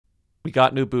We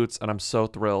got new boots, and I'm so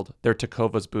thrilled. They're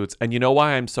Takova's boots. And you know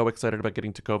why I'm so excited about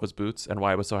getting Takova's boots and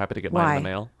why I was so happy to get mine in the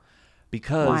Why? mail? Why?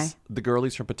 Because the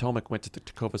girlies from Potomac went to the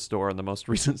Takova store in the most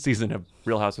recent season of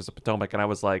Real Housewives of Potomac, and I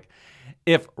was like,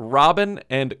 if Robin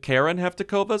and Karen have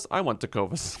Takovas, I want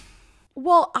Takovas.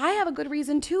 Well, I have a good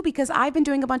reason too because I've been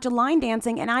doing a bunch of line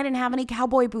dancing and I didn't have any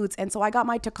cowboy boots. And so I got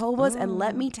my Tacovas. And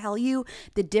let me tell you,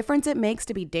 the difference it makes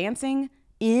to be dancing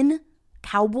in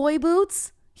cowboy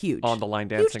boots, huge. On the line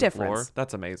Huge dancing difference. floor.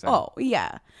 That's amazing. Oh,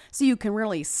 yeah. So you can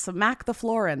really smack the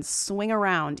floor and swing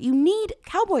around. You need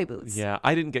cowboy boots. Yeah,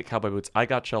 I didn't get cowboy boots. I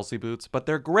got Chelsea boots, but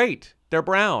they're great. They're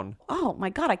brown. Oh my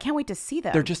God, I can't wait to see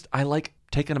them. They're just, I like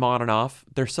taking them on and off.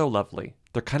 They're so lovely.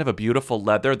 They're kind of a beautiful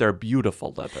leather. They're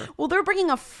beautiful leather. Well, they're bringing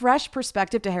a fresh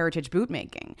perspective to heritage boot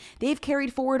making. They've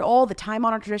carried forward all the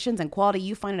time-honored traditions and quality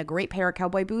you find in a great pair of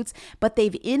cowboy boots, but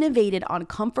they've innovated on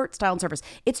comfort, style, and service.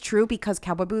 It's true because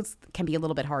cowboy boots can be a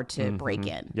little bit hard to break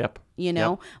in. Yep. You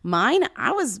know, mine,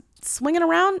 I was swinging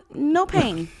around, no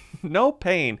pain. No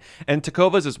pain. And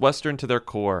Tacovas is Western to their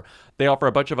core. They offer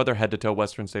a bunch of other head-to-toe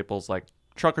Western staples like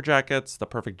trucker jackets, the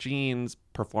perfect jeans,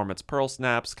 performance pearl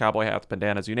snaps, cowboy hats,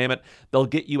 bandanas, you name it. They'll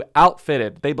get you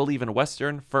outfitted. They believe in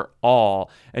Western for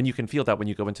all. And you can feel that when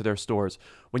you go into their stores.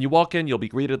 When you walk in, you'll be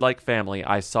greeted like family.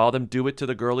 I saw them do it to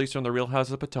the girlies from the Real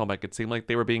House of Potomac. It seemed like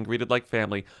they were being greeted like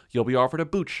family. You'll be offered a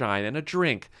boot shine and a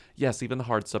drink. Yes, even the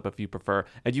hard stuff if you prefer.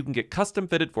 And you can get custom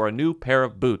fitted for a new pair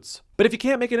of boots. But if you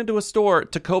can't make it into a store,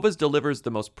 Tacovas delivers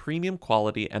the most premium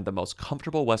quality and the most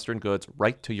comfortable Western goods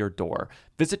right to your door.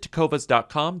 Visit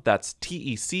tacovas.com, that's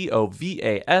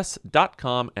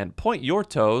TECOVAS.com, and point your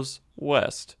toes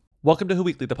west. Welcome to Who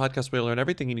Weekly, the podcast where you learn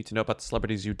everything you need to know about the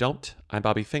celebrities you don't. I'm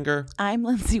Bobby Finger, I'm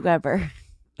Lindsay Weber.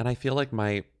 and I feel like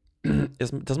my...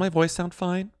 does my voice sound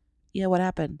fine? Yeah, what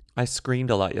happened? I screamed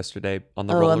a lot yesterday on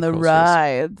the roller on the coasters.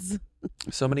 rides.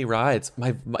 So many rides.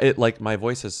 My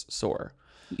voice is sore.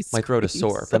 You My throat is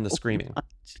screamed sore from the so screaming.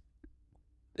 much.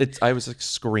 I was like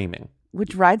screaming.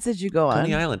 Which rides did you go on?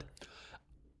 Coney Island.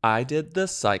 I did the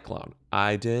Cyclone.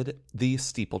 I did the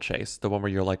Steeplechase, the one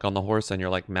where you're like on the horse and you're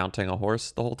like mounting a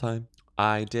horse the whole time.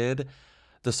 I did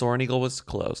the Soaring Eagle was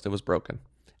closed. It was broken.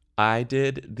 I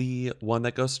did the one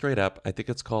that goes straight up. I think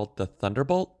it's called the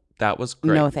Thunderbolt. That was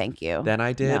great. No, thank you. Then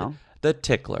I did No. the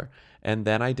Tickler. And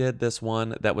then I did this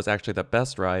one that was actually the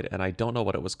best ride. And I don't know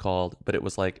what it was called, but it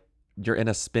was like you're in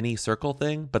a spinny circle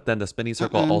thing. But then the spinny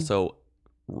circle also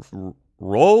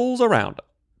rolls around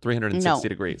 360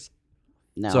 degrees.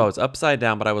 No. So I was upside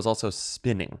down, but I was also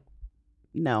spinning.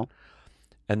 No.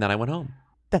 And then I went home.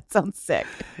 That sounds sick.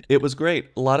 It was great.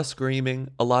 A lot of screaming,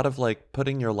 a lot of like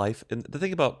putting your life in. The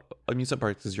thing about amusement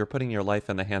parks is you're putting your life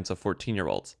in the hands of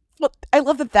 14-year-olds. Well, I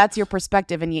love that that's your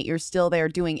perspective, and yet you're still there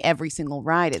doing every single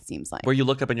ride, it seems like. Where you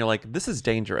look up and you're like, this is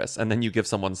dangerous. And then you give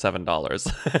someone $7.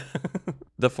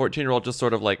 The 14-year-old just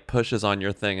sort of like pushes on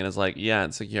your thing and is like, yeah,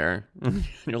 it's secure. And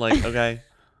you're like, okay.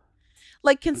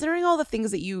 Like, considering all the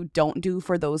things that you don't do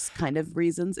for those kind of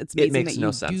reasons, it's It amazing makes that no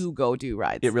you sense. do go do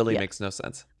rides. It really Yeah. makes no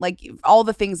sense. Like, all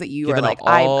the things that you Given are like,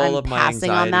 all I'm of my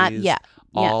passing on that. anxieties, Yeah.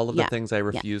 all of the yeah. things I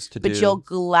refuse to do. But you'll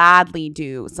gladly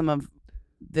do some of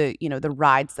the, the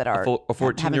rides that are a haven't been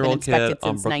 14-year-old kid inspected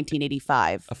on since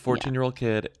 1985. a 14-year-old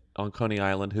kid on Coney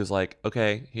Island who's like,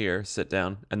 okay, here, sit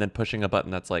down, and then pushing a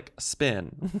button that's like,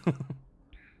 spin,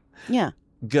 Yeah.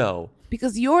 go.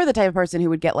 Because you're the type of person who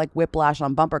would get like whiplash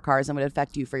on bumper cars and would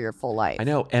affect you for your full life. I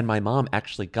know. And my mom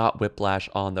actually got whiplash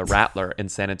on the Rattler in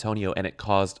San Antonio, and it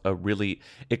caused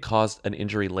an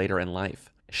injury later in life.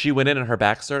 She went in and her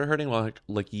back started hurting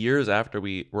like years after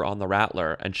we were on the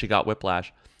Rattler, and she got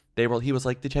whiplash. He was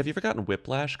like, have you ever gotten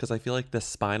whiplash? Because I feel like this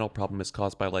spinal problem is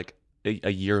caused by like a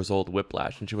years old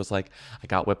whiplash. And she was like, I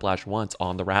got whiplash once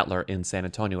on the Rattler in San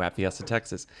Antonio at Fiesta,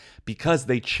 Texas, because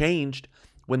they changed.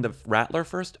 When the Rattler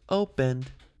first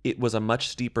opened, it was a much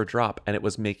steeper drop, and it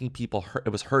was making people hurt. It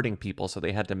was hurting people, so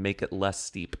they had to make it less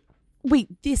steep.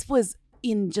 Wait, this was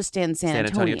in San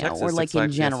Antonio Texas, or like Six in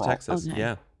Flags Fiesta, general? Texas. Okay.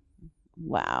 Yeah.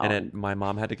 Wow. And my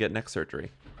mom had to get neck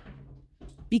surgery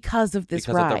because of this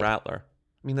because ride. of the Rattler.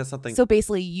 I mean, that's something. So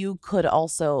basically, you could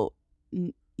also, are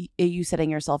you setting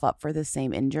yourself up for the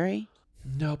same injury?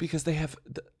 No, because they have.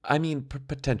 I mean,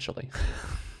 potentially.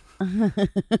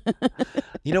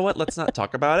 You know what? Let's not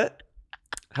talk about it.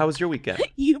 How was your weekend?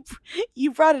 You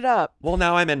brought it up. Well,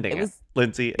 now I'm ending it,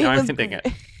 Lindsay. Now I'm ending it.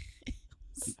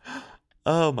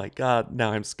 Oh my God.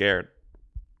 Now I'm scared.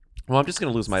 Well, I'm just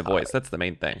going to lose my voice. That's the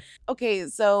main thing. Okay,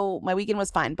 so my weekend was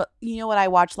fine, but you know what I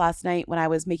watched last night when I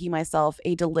was making myself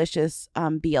a delicious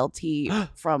BLT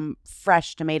from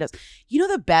fresh tomatoes? You know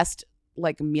the best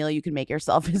like meal you can make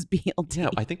yourself is BLT. Yeah,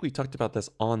 I think we talked about this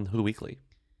on Who Weekly.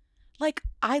 Like,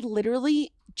 I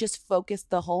literally just focused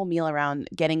the whole meal around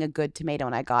getting a good tomato,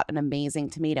 and I got an amazing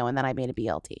tomato, and then I made a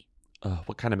BLT.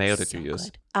 What kind of mayo did So you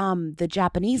use? good. The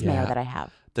Japanese mayo Yeah. that I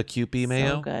have. The QP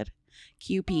mayo? So good.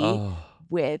 QP Oh,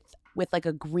 with like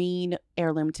a green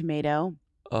heirloom tomato.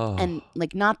 oh. And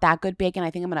like not that good bacon. I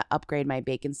think I'm gonna upgrade my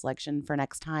bacon selection for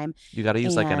next time. You got to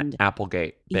use like an And-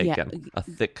 Applegate Yeah, bacon, a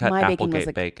thick cut my bacon was Applegate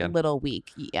like bacon. a little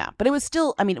weak. Yeah, but it was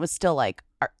still. I mean, it was still like.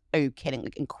 Are you kidding?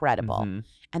 Like incredible. Mhm.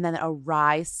 And then a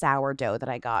rye sourdough that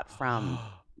I got from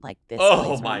like this place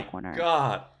Oh around my the corner.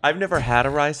 god! I've never had a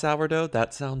rye sourdough.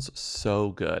 That sounds so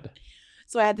good.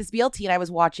 So I had this BLT and I was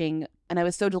watching, and I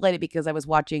was so delighted because I was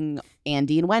watching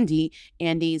Andy and Wendy.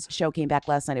 Andy's show came back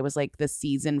last night. It was like the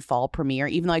season fall premiere,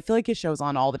 even though I feel like his show's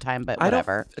on all the time, but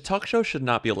whatever. A talk show should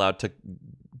not be allowed to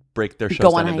break their Go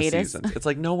shows on down into hiatus. seasons. It's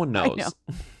like no one I knows.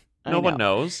 know. No I one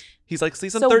know. knows. He's like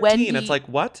season So 13. Wendy- It's like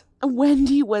what?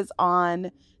 Wendy was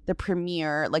on the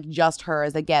premiere, like just her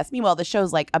as a guest. Meanwhile, the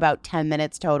show's like about 10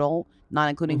 minutes total, not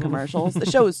including commercials. The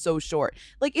show is so short.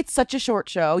 Like it's such a short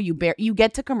show. You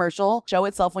get to commercial. Show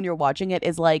itself when you're watching it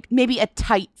is like maybe a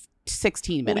tight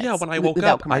 16 Well, minutes. yeah, when I wi- woke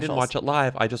without up, I didn't commercials. watch it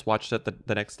live. I just watched it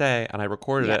the next day and I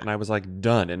recorded Yeah. it and I was like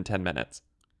done in 10 minutes.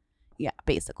 Yeah,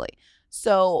 basically.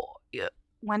 So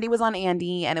Wendy was on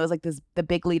Andy, and it was like the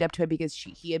big lead up to it because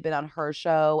he had been on her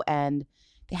show, and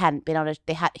they hadn't been on a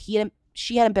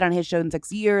she hadn't been on his show in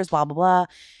 6 years. Blah blah blah,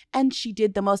 and she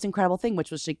did the most incredible thing, which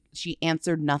was she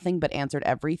answered nothing but answered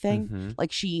everything. Mhm.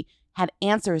 Like she had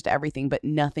answers to everything, but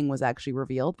nothing was actually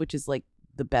revealed, which is like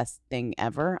the best thing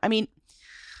ever. I mean,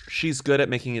 She's good at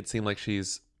making it seem like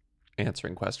she's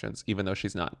answering questions, even though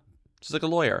she's not. She's like a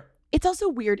lawyer. it's also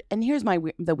weird. And here's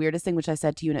the weirdest thing, which I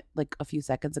said to you like a few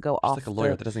seconds ago. She's Off like a lawyer.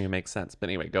 the- That doesn't even make sense. But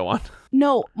anyway, go on.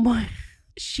 No,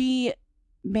 she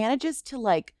manages to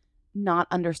like not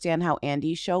understand how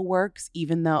Andy's show works,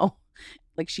 even though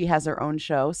like she has her own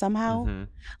show somehow. Mhm.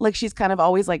 Like she's kind of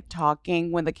always like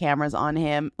talking when the camera's on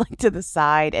him, like to the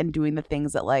side and doing the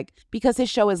things that like, because his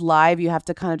show is live, you have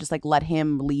to kind of just like let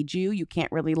him lead you. You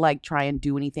can't really like try and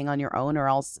do anything on your own or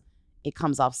else it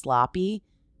comes off sloppy.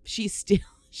 She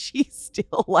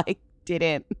still like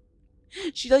didn't.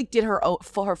 She like did her own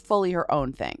fully her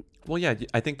own thing. Well, yeah,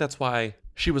 I think that's why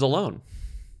she was alone.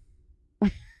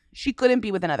 She couldn't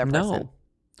be with another person. No.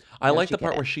 I No, like she the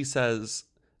part couldn't. where she says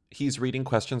he's reading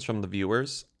questions from the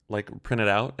viewers, like printed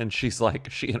out, and she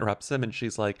interrupts him and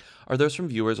she's like, "Are those from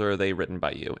viewers or are they written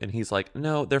by you?" And he's like,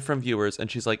 "No, they're from viewers." And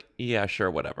she's like, "Yeah,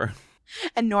 sure, whatever."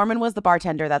 And Norman was the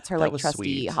bartender. That's her That like was trusty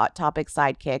sweet. Hot Topic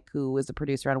sidekick who was a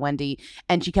producer on Wendy.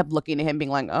 And she kept looking at him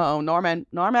being like, "Oh, Norman,"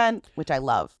 which I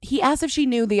love. He asked if she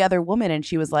knew the other woman and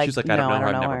she was like, She's like, "No, "I don't know her. I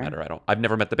I've don't know never her." met her. I've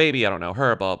never met the baby. I don't know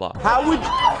her, blah blah."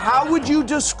 How would you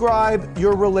describe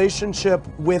your relationship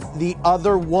with the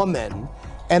other woman?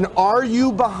 And are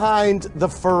you behind the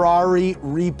Ferrari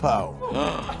repo?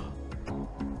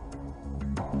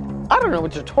 I don't know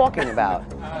what you're talking about.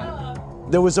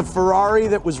 There was a Ferrari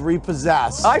that was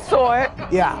repossessed. I saw it.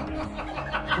 Yeah.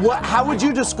 How would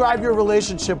you describe your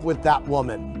relationship with that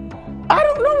woman? I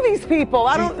don't know these people.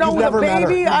 I don't know You've the never met her.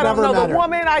 baby. You've I don't never know met the her.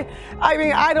 woman. I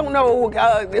mean, I don't know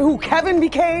who Kevin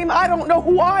became. I don't know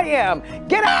who I am.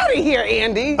 Get out of here,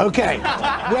 Andy. Okay.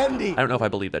 Wendy. I don't know if I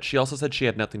believe that. She also said she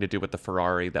had nothing to do with the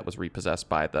Ferrari that was repossessed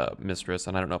by the mistress,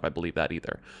 and I don't know if I believe that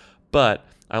either. But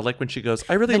I like when she goes,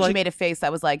 "I really Then like." she made a face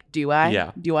that was like, "Do I?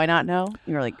 Yeah. Do I not know?"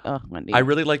 You were like, "Oh, Wendy." I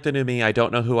really like the new me. I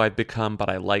don't know who I've become, but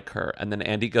I like her. And then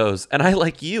Andy goes, "And I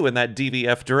like you in that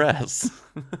DVF dress."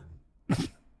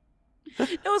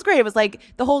 It was great. It was like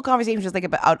the whole conversation was just like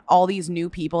about all these new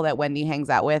people that Wendy hangs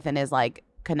out with and is like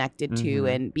connected to,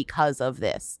 Mhm. and because of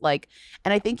this, like,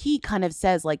 and I think he kind of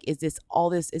says like, is this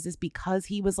because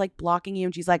he was like blocking you?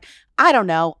 And she's like, "I don't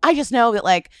know. I just know that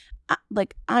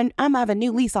I'm have a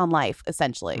new lease on life."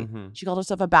 Essentially, Mhm. she called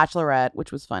herself a bachelorette,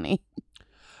 which was funny.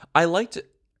 I liked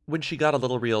when she got a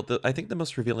little real. I think the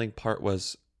most revealing part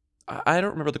was, I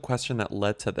don't remember the question that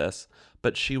led to this,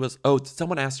 but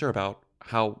someone asked her about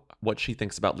what she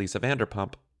thinks about Lisa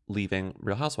Vanderpump leaving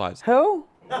Real Housewives. Who?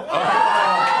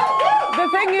 The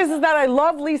thing is that I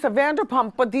love Lisa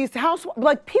Vanderpump, but these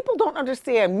people don't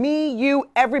understand. Me, you,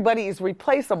 everybody is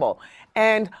replaceable.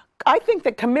 And I think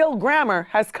that Camille Grammer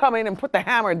has come in and put the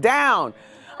hammer down.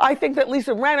 I think that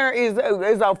Lisa Renner is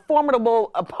a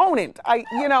formidable opponent.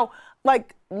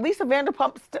 Lisa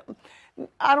Vanderpump,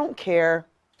 I don't care.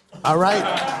 All right.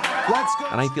 Let's go.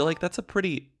 And I feel like that's a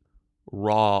pretty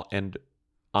raw and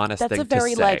honest That's thing a very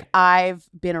to say. like, I've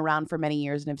been around for many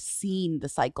years and have seen the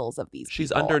cycles of these She's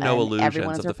people, under no and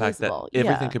everyone illusions is of the fact that replaceable.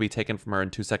 everything Yeah. could be taken from her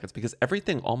in 2 seconds, because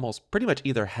everything almost pretty much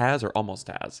either has or almost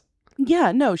has.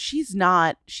 Yeah, no, she's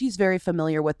not. She's very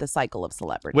familiar with the cycle of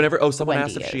celebrity. Someone Wendy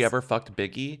asked if she is. ever fucked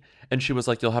Biggie, and she was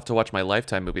like, "You'll have to watch my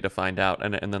Lifetime movie to find out,"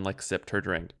 and then like sipped her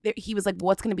drink. He was like,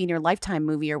 what's going to be in your Lifetime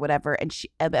movie or whatever, and she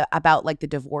about like the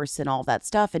divorce and all that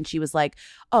stuff, and she was like,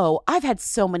 oh, I've had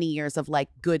so many years of like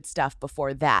good stuff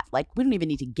before that, like we don't even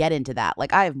need to get into that,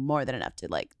 like I have more than enough to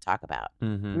like talk about.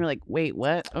 And we're like, wait,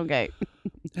 what? Okay.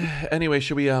 Anyway,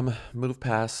 should we move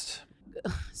past?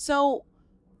 So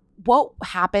what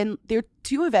happened, there are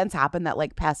two events happened that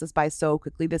like passed us by so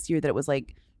quickly this year that it was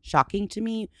like shocking to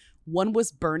me. One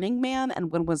was Burning Man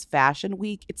and one was Fashion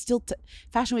Week. It's still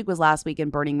Fashion Week was last week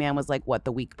and Burning Man was like what,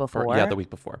 the week before? Yeah, the week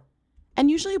before.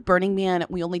 And usually Burning Man,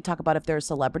 we only talk about if there are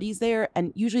celebrities there,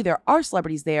 and usually there are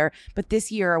celebrities there. But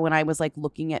this year, when I was like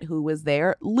looking at who was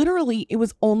there, literally it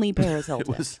was only Paris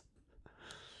Hilton.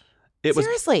 It was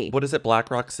seriously. What is it? Black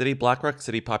Rock City. Black Rock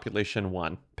City population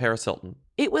 1. Paris Hilton.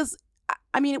 It was.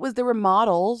 I mean, it was. There were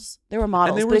models. There were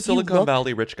models. And they were Silicon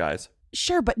Valley rich guys.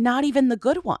 Sure, but not even the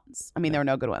good ones. I mean, there were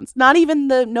no good ones. Not even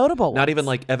the notable ones. Not even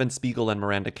like Evan Spiegel and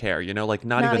Miranda Kerr, like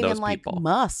not even those like people.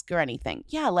 Musk or anything.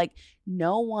 Yeah, like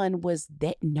no one was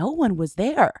there. No one was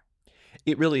there.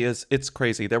 It really is. It's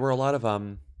crazy. There were a lot of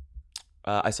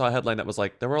I saw a headline that was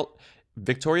like, there were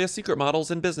Victoria's Secret models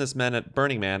and businessmen at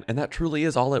Burning Man, and that truly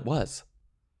is all it was.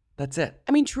 That's it.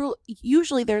 I mean, truly,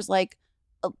 usually there's like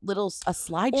a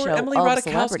slideshow. Or Emily of Ratajkowski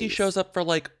celebrities. shows up for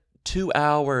like 2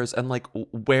 hours and like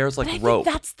wears like but I rope.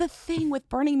 think that's the thing with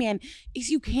Burning Man is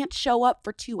you can't show up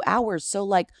for 2 hours. So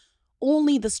like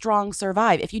only the strong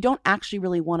survive. If you don't actually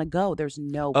really want to go, there's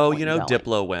no point in going.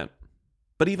 Diplo went.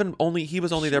 But he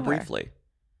was only there Sure. briefly.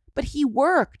 But he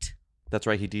worked. That's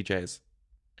right, he DJs.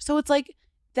 So it's like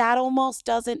that almost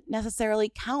doesn't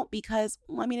necessarily count because,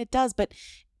 well, I mean, it does, but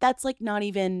that's like not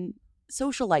even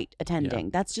socialite attending. Yeah.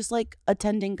 That's just like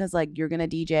attending because like you're going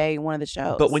to DJ one of the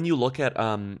shows. But when you look at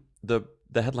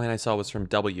the headline I saw was from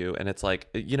W, and it's like,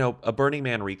 a Burning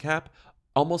Man recap.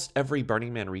 Almost every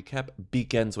Burning Man recap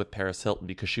begins with Paris Hilton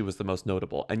because she was the most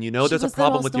notable. And She there's a was the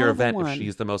problem most with your notable event one. if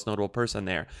she's the most notable person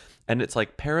there. And it's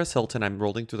like Paris Hilton, I'm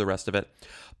rolling through the rest of it.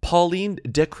 Pauline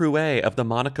de Crouet of the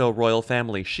Monaco royal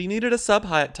family. She needed a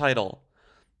subtitle.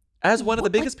 As one of the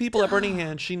biggest people at Burning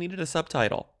Man, she needed a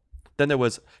subtitle. Then there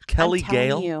was Kelly I'm telling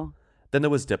Gale. you. Then there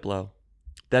was Diplo.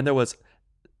 Then there was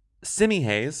Simi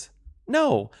Hayes.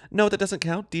 No, that doesn't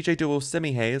count. DJ duo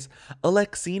Simi Hayes.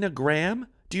 Alexina Graham.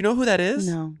 Do you know who that is?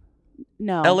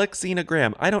 No. Alexina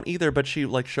Graham. I don't either, but she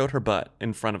like showed her butt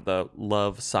in front of the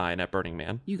love sign at Burning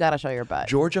Man. You got to show your butt.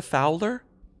 Georgia Fowler.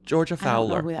 I don't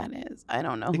know who that is. I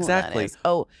don't know who Exactly. that is.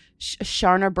 Oh,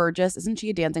 Sharna Burgess. Isn't she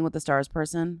a Dancing with the Stars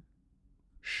person?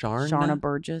 Sharna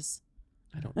Burgess.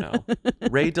 I don't know.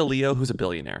 Ray DeLeo, who's a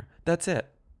billionaire. That's it.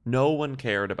 No one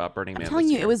cared about Burning Man. I'm telling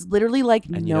this you, year. it was literally like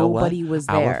And you know what? nobody was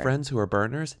there. Our friends who are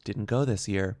burners didn't go this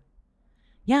year.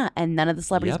 Yeah, and none of the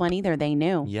celebrities Yep. went either. They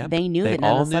knew. Yep. They knew They that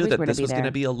none all of the knew celebrities that were going this to be was there. going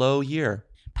to be a low year.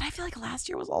 But I feel like last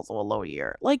year was also a low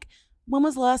year. Like, when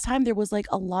was the last time there was like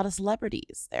a lot of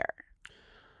celebrities there?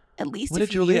 At least When a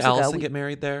did few Julia years Allison ago. get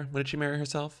married there? When did she marry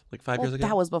herself? Like 5 Well, years ago?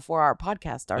 that was before our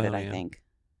podcast started, Oh, I yeah. think.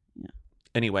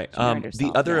 Anyway, She married the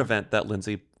herself, other yeah. event that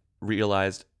Lindsay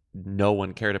realized no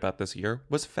one cared about this year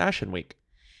was Fashion Week.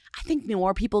 I think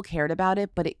more people cared about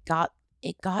it, but it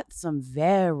got some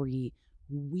very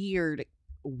weird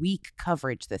weak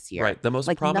coverage this year. Right. The most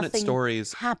Like, prominent nothing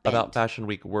stories happened. about Fashion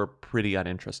Week were pretty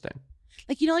uninteresting.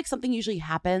 Like, like something usually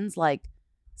happens, like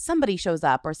somebody shows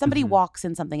up or somebody Mhm. walks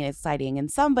in something exciting and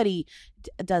somebody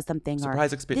does something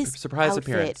Surprise or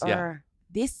appearance. Yeah. or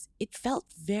this, it felt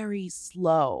very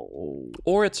slow.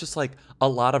 Or it's just like a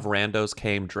lot of randos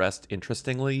came dressed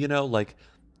interestingly, like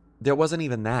there wasn't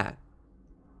even that.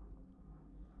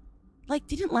 Like,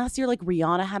 didn't last year, like,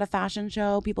 Rihanna had a fashion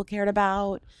show people cared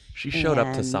about? She showed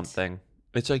up to And- something.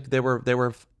 It's like they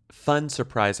were fun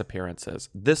surprise appearances.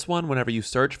 This one, whenever you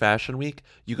search Fashion Week,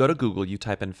 you go to Google, you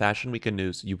type in Fashion Week and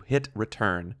News, you hit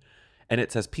return, and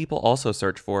it says people also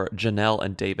search for Janelle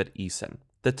and David Eason.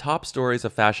 The top stories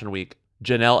of Fashion Week,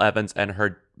 Janelle Evans and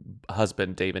her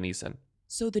husband, David Eason.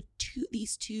 So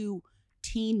these two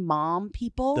teen mom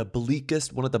people, One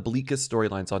of the bleakest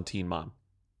storylines on Teen Mom.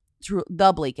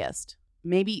 the bleakest.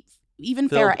 Maybe even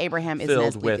Filled- Farrah Abraham isn't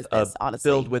as bleak as this, honestly.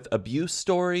 Filled with abuse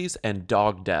stories and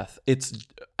dog death. It's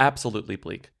absolutely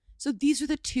bleak. So these are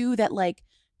the two that, like,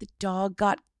 the dog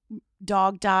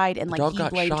died and The like dog he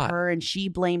got blamed shot. her and she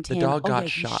blamed The him. dog got He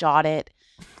shot. shot it.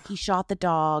 He shot the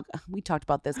dog. We talked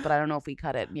about this, but I don't know if we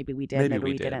cut it. Maybe we did. Maybe Maybe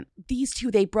we we did. didn't. These two,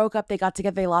 they broke up. They got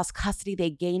together. They lost custody. They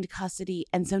gained custody.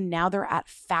 And so now they're at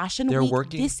Fashion They're Week.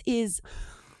 working- This is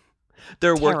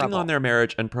They're working Terrible. on their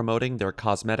marriage and promoting their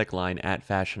cosmetic line at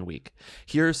Fashion Week.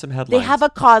 Here are some They headlines. have a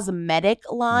cosmetic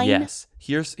line. Yes.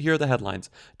 Here are the headlines.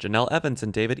 Janelle Evans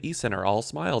and David Eason are all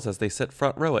smiles as they sit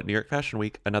front row at New York Fashion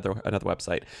Week. Another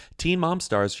website. Teen mom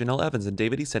stars Janelle Evans and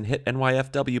David Eason hit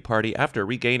NYFW party after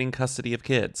regaining custody of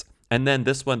kids. And then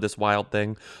this wild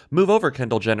thing. Move over,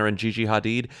 Kendall Jenner and Gigi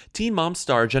Hadid. Teen mom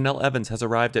star Janelle Evans has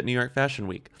arrived at New York Fashion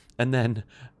Week. And then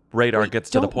Radar Wait, gets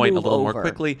to the don't point a move little over. more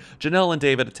quickly. Janelle and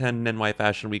David attend an NY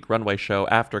Fashion Week runway show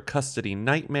after custody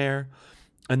nightmare.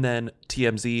 And then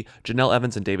TMZ, Janelle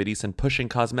Evans and David Eason pushing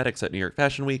cosmetics at New York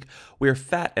Fashion Week. We're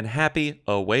fat and happy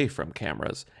away from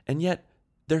cameras. And yet,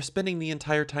 they're spending the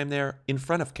entire time there in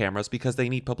front of cameras because they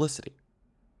need publicity.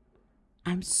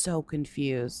 I'm so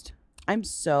confused. I'm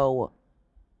so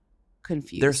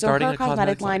confused. They're starting her a cosmetic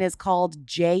cosmetics line. line is called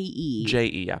JE.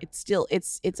 J-E, yeah. It's still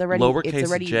it's already Lowercase it's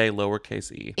already J,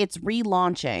 lowercase E. it's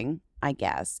relaunching, I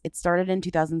guess. It started in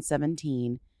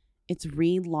 2017. It's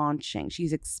relaunching.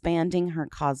 She's expanding her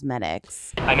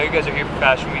cosmetics. I know you guys are here for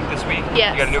Fashion Week this week.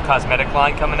 Yes. You got a new cosmetic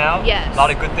line coming out. Yes. A lot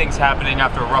of good things happening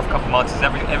after a rough couple months. Is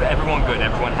everyone good?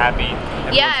 Everyone happy?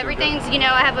 Yeah, Everyone's doing everything's,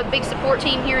 I have a big support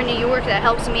team here in New York that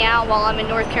helps me out while I'm in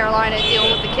North Carolina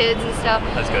dealing with the kids and stuff.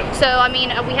 That's good. So,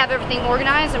 we have everything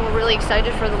organized and we're really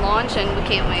excited for the launch and we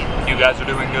can't wait. You guys are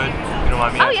doing good. You know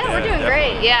what I mean? Oh, yeah, we're doing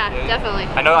definitely. great. Yeah, definitely.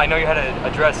 I know you had to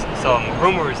address some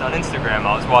rumors on Instagram.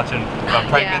 I was watching about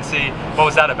pregnancy. What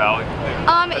was that about?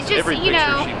 It's just, Every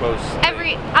picture she posts,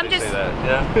 I'm they just, say that.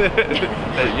 Yeah.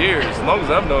 For years, as long as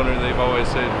I've known her, they've always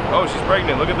said, "Oh, she's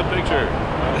pregnant. Look at the picture.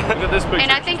 Look at this picture."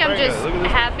 and I think She's I'm just pregnant.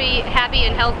 Look at this happy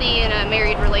and healthy in a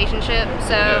married relationship.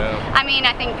 So, Yeah.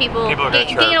 I think people People are gonna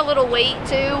gain chirp. a little weight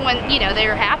too when,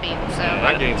 they're happy. So,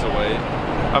 I gained some weight.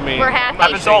 I mean, We're happy.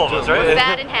 Happens to all of us, right? we're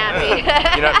fat and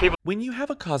happy. People When you have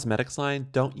a cosmetics line,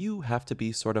 don't you have to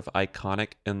be sort of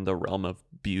iconic in the realm of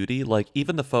beauty? Like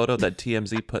even the photo that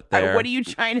TMZ put there. What are you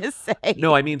trying to say?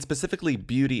 No, I mean specifically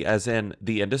beauty as in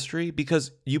the industry,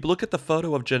 because you look at the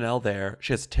photo of Janelle there.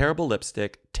 She has terrible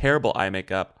lipstick, terrible eye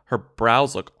makeup. Her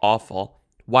brows look awful.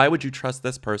 Why would you trust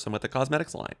this person with a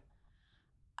cosmetics line?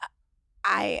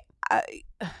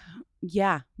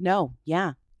 Yeah.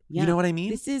 You know what I mean?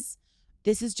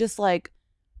 This is just like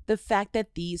the fact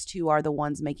that these two are the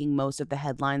ones making most of the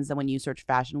headlines that when you search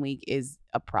Fashion Week is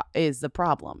the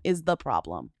problem.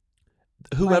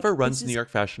 Whoever like, runs it's New just- York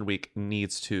Fashion Week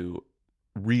needs to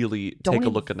really Don't take a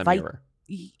look in the invite- mirror.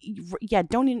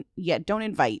 Don't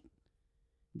invite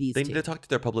these They two. need to talk to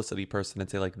their publicity person and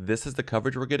say, like, this is the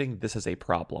coverage we're getting. This is a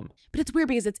problem. But it's weird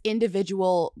because it's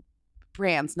individual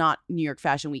brands, not New York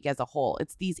Fashion Week as a whole.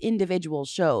 It's these individual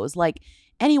shows. Like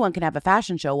anyone can have a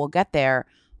fashion show. We'll get there.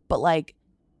 But like,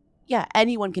 yeah,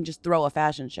 anyone can just throw a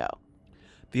fashion show.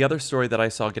 The other story that I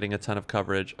saw getting a ton of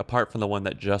coverage, apart from the one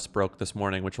that just broke this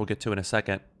morning, which we'll get to in a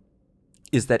second,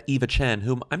 is that Eva Chen,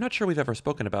 whom I'm not sure we've ever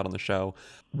spoken about on the show,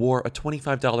 wore a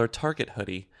 $25 Target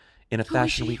hoodie in a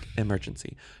Fashion Week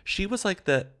emergency. She was like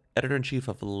the editor-in-chief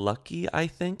of Lucky, I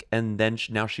think, and then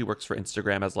now she works for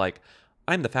Instagram as like,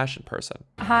 I'm the fashion person.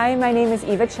 Hi, my name is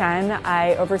Eva Chen.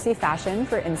 I oversee fashion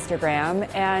for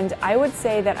Instagram, and I would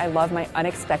say that I love my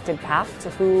unexpected path to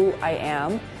who I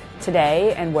am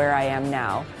today and where I am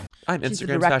now. I'm She's the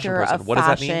Instagram's fashion director person. of What does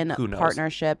that mean? fashion Who knows?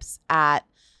 partnerships at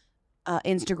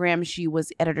Instagram. She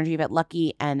was editor-in-chief at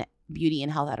Lucky and beauty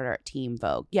and health editor at Teen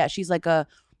Vogue. Yeah, she's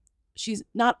she's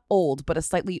not old, but a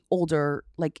slightly older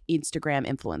like Instagram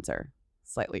influencer.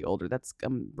 Slightly older. That's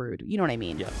rude. You know what I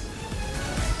mean? Yes.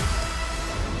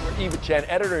 Eva Chen,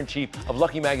 editor-in-chief of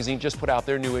Lucky Magazine, just put out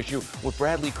their new issue with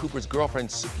Bradley Cooper's girlfriend,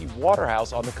 Suki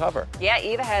Waterhouse, on the cover. Yeah,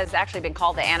 Eva has actually been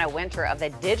called the Anna Wintour of the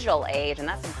digital age, and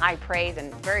that's some high praise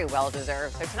and very well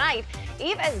deserved. So tonight,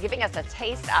 Eva is giving us a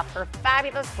taste of her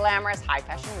fabulous, glamorous, high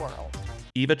fashion world.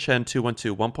 Eva Chen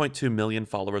 212, 1.2 million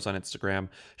followers on Instagram.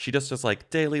 She just does like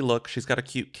daily look. She's got a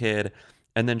cute kid,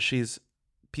 and then people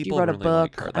She wrote a really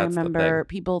book. like her. I That's the remember thing.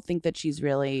 people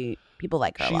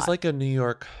like her a She's lot. like a New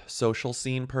York social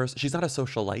scene person. She's not a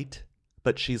socialite,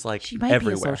 but she's like She might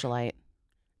everywhere. be a socialite.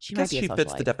 She I might guess be a she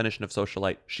fits the socialite. definition of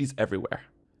socialite. She's everywhere.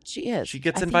 She is. She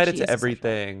gets I think invited she is to a socialite.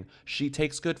 everything. She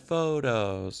takes good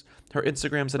photos. Her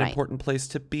Instagram's an Right. important place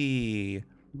to be.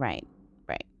 Right.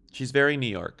 She's very New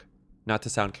York. Not to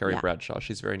sound Carrie Yeah. Bradshaw.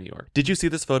 She's very New York. Did you see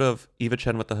this photo of Eva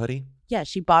Chen with the hoodie? Yeah,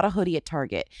 she bought a hoodie at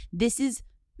Target. This is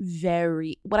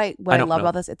very what I don't love know.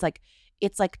 about this. It's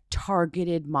like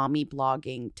targeted mommy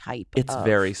blogging type. It's of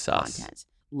very sus. content.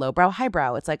 Lowbrow,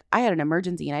 highbrow. It's like I had an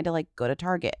emergency and I had to like go to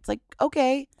Target. It's like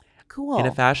okay, cool. In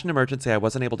a fashion emergency, I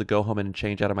wasn't able to go home and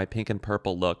change out of my pink and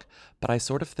purple look, but I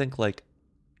sort of think like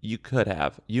You could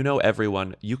have. You know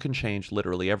everyone. You can change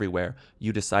literally everywhere.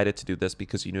 You decided to do this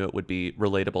because you knew it would be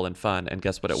relatable and fun, and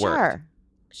guess what? It worked.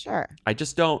 Sure. I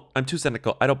just don't. I'm too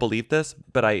cynical. I don't believe this,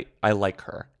 but I like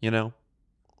her. You know.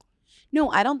 No,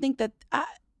 I don't think that.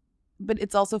 But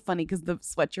it's also funny because the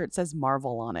sweatshirt says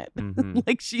Marvel on it. Mm-hmm.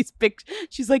 Like she's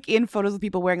like in photos of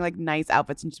people wearing like nice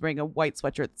outfits, and she's wearing a white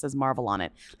sweatshirt that says Marvel on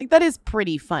it. Like that is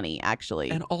pretty funny,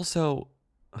 actually. And also,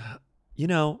 you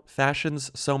know,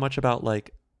 fashion's so much about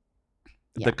like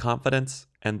the confidence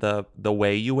and the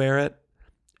way you wear it.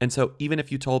 And so even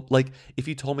if you told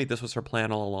me this was her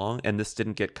plan all along and this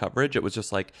didn't get coverage, it was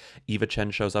just like Eva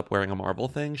Chen shows up wearing a Marvel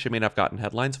thing. She may not have gotten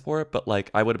headlines for it, but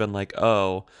like I would have been like,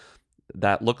 oh,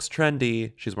 that looks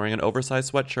trendy. She's wearing an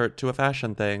oversized sweatshirt to a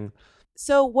fashion thing.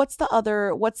 So what's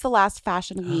the last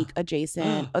fashion week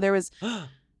adjacent? There was,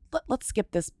 let's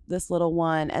skip this little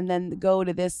one and then go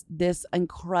to this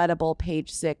incredible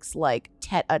page 6, like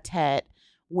tete-a-tete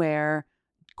where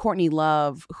Courtney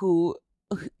Love, who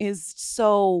is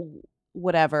so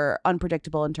whatever,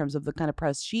 unpredictable in terms of the kind of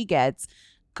press she gets,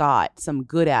 got some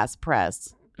good ass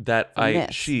press.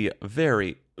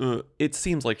 It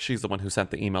seems like she's the one who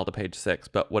sent the email to page 6,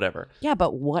 but whatever. Yeah,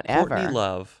 but whatever. Courtney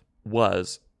Love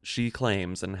she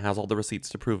claims, and has all the receipts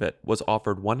to prove it, was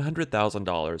offered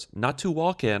 $100,000 not to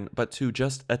walk in, but to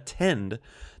just attend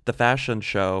the fashion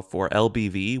show for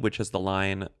LBV, which is the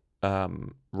line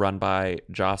run by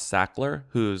Joss Sackler,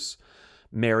 who's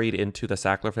married into the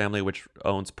Sackler family, which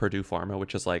owns Purdue Pharma,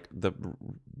 which is like the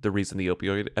reason the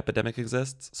opioid epidemic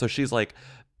exists. So she's like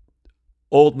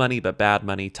old money, but bad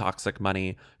money, toxic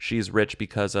money. She's rich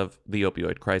because of the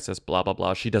opioid crisis, blah, blah,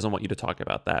 blah. She doesn't want you to talk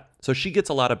about that. So she gets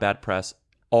a lot of bad press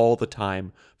all the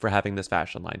time for having this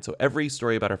fashion line. So every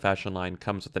story about her fashion line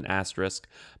comes with an asterisk.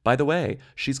 By the way,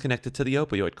 she's connected to the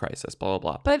opioid crisis, blah,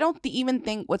 blah, blah. But I don't even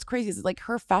think what's crazy is like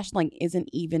her fashion line isn't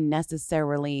even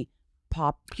necessarily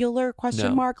popular,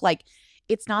 question mark. Like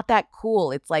it's not that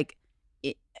cool. It's like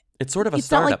it's sort of a it's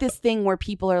startup. not like this thing where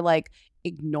people are like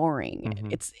ignoring.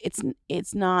 Mm-hmm.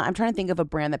 It's not. I'm trying to think of a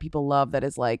brand that people love that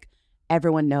is like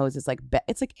everyone knows is like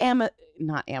it's like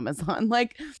not Amazon.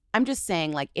 Like I'm just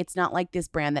saying, like it's not like this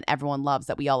brand that everyone loves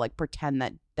that we all like pretend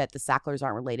that the Sacklers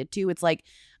aren't related to. It's like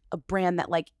a brand that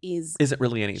like isn't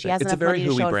really anything. She has it's enough a very money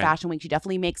to show hooey brand. at Fashion Week. She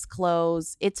definitely makes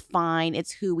clothes. It's fine.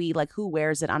 It's hooey. Like who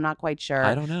wears it? I'm not quite sure.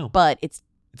 I don't know. But it's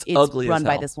ugly run as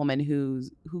by hell. this woman who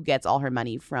gets all her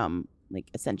money from like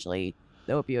essentially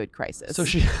the opioid crisis. So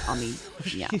she's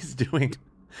yeah. doing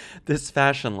this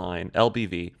fashion line,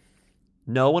 LBV.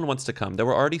 No one wants to come. There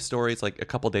were already stories like a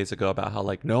couple days ago about how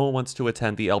like no one wants to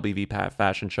attend the LBV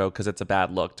fashion show because it's a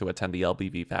bad look to attend the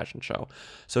LBV fashion show.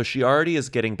 So she already is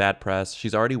getting bad press.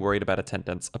 She's already worried about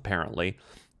attendance, apparently.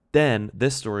 Then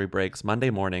this story breaks Monday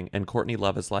morning, and Courtney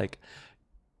Love is like,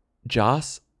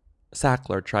 Joss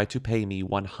Sackler tried to pay me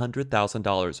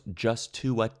 $100,000 just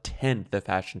to attend the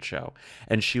fashion show.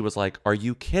 And she was like, are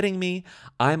you kidding me?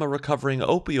 I'm a recovering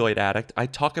opioid addict. I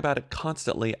talk about it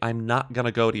constantly. I'm not going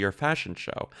to go to your fashion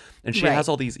show. And she has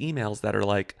all these emails that are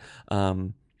like,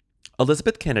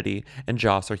 Elizabeth Kennedy and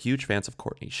Joss are huge fans of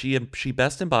Courtney. She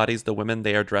best embodies the women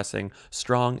they are dressing,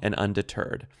 strong and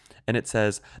undeterred. And it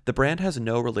says, the brand has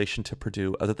no relation to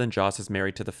Purdue other than Joss is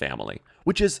married to the family,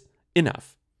 which is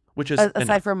enough.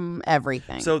 Aside from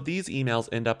everything. So these emails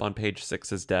end up on page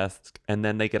 6's desk, and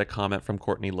then they get a comment from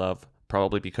Courtney Love,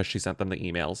 probably because she sent them the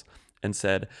emails, and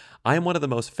said, I am one of the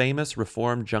most famous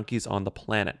reformed junkies on the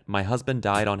planet. My husband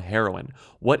died on heroin.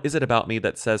 What is it about me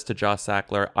that says to Joss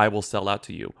Sackler, I will sell out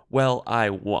to you? Well, I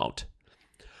won't.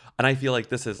 And I feel like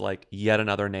this is like yet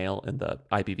another nail in the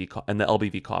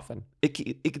LBV coffin.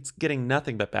 It's getting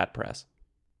nothing but bad press.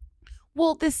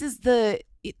 Well, this is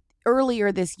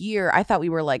earlier this year, I thought we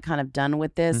were like kind of done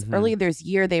with this. Mm-hmm. Earlier this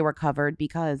year, they were covered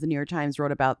because the New York Times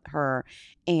wrote about her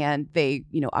and they,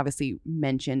 obviously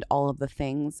mentioned all of the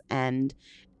things. And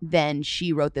then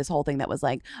she wrote this whole thing that was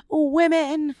like,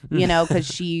 women, because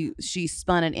she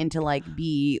spun it into like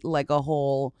be like a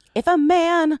whole, if a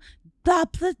man, blah,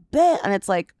 blah, blah. And it's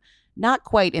like, not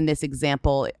quite in this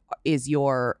example is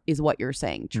what you're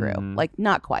saying true. Mm-hmm. Like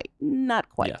not quite,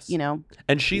 Yes.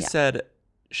 And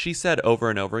she said over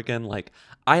and over again, like,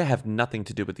 I have nothing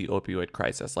to do with the opioid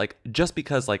crisis. Like, just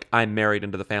because, like, I'm married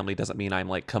into the family doesn't mean I'm,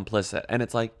 like, complicit. And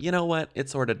it's like, you know what? It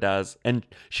sort of does. And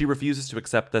she refuses to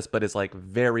accept this, but is, like,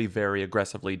 very, very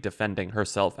aggressively defending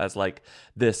herself as, like,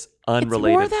 this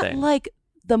unrelated it's more that, thing. Like,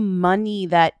 the money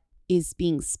that is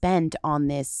being spent on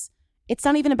this, it's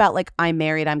not even about, like, I'm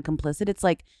married, I'm complicit. It's,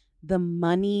 like, the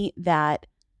money that...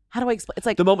 How do I explain? It's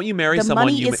like the moment you marry someone,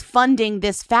 the money is funding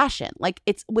this fashion. Like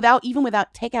it's without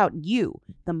take out you.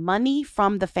 The money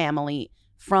from the family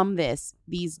from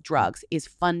these drugs is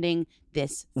funding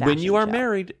this fashion When you are show.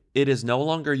 married, it is no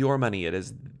longer your money. It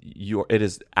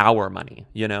is our money,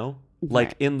 you know?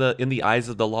 Like Right. in the eyes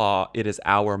of the law, it is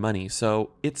our money.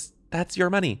 So that's your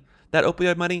money. That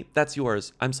opioid money, that's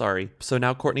yours. I'm sorry. So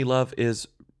now Courtney Love is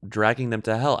dragging them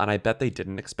to hell, and I bet they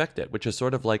didn't expect it, which is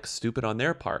sort of like stupid on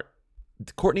their part.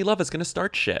 Courtney Love is going to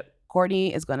start shit.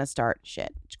 Courtney is going to start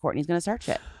shit. Courtney's going to start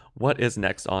shit. What is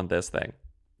next on this thing?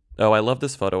 Oh, I love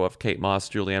this photo of Kate Moss,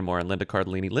 Julianne Moore, and Linda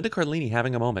Cardellini. Linda Cardellini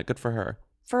having a moment. Good for her.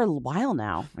 For a while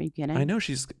now. Are you kidding? I know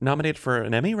she's nominated for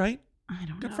an Emmy, right? I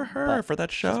don't know. Good for her but for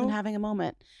that She's been show. having a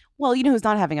moment. Well, you know who's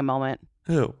not having a moment?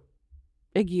 Who?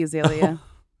 Iggy Azalea.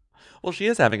 Well, she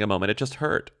is having a moment. It just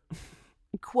hurt.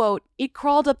 Quote, "It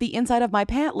crawled up the inside of my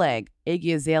pant leg."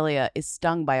 Iggy Azalea is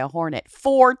stung by a hornet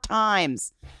 4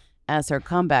 times as her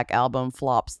comeback album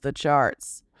flops the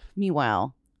charts.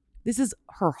 Meanwhile, this is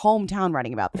her hometown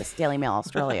writing about this, Daily Mail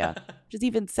Australia, which is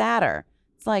even sadder.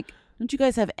 It's like, don't you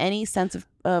guys have any sense of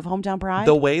hometown pride?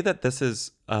 The way that this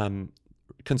is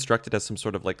constructed as some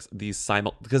sort of like these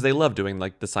because they love doing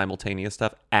like the simultaneous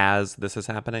stuff as this is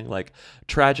happening. Like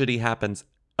tragedy happens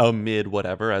amid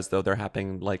whatever, as though they're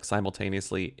happening like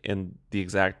simultaneously in the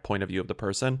exact point of view of the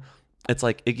person. It's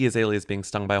like Iggy Azalea is being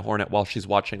stung by a hornet while she's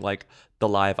watching like the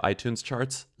live iTunes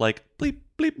charts, like bleep,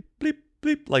 bleep, bleep,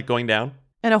 bleep, like going down.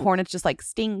 And a hornet's just like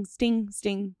sting, sting,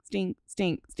 sting, sting,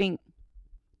 sting, sting.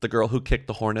 The girl who kicked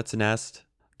the hornet's nest.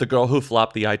 The girl who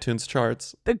flopped the iTunes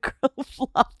charts. The girl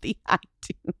flopped the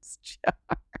iTunes chart.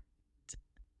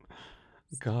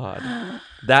 God.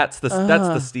 That's the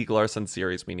Stieg Larsson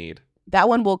series we need. That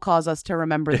one will cause us to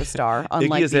remember the star.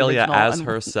 Unlike Iggy Azalea the as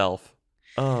original. herself.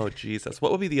 Oh, Jesus.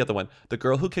 What would be the other one? The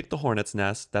girl who kicked the hornet's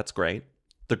nest. That's great.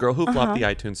 The girl who flopped the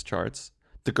iTunes charts.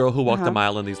 The girl who walked a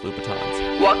mile in these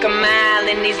Louboutins. Walk a mile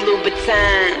in these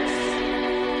Louboutins.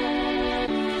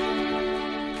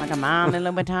 Like a mile in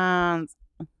Louboutins.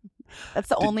 That's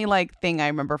the only like thing I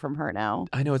remember from her now.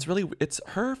 I know it's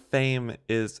her fame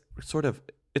is sort of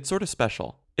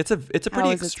special. It's a pretty How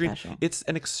is it extreme. special? It's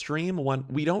an extreme one.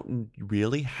 We don't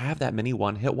really have that many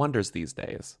one-hit wonders these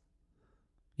days.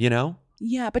 You know?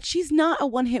 Yeah, but she's not a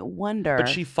one-hit wonder. But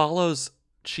she follows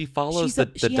She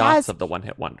the has dots of the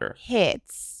one-hit wonder.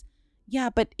 Hits.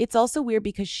 Yeah, but it's also weird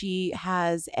because she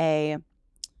has her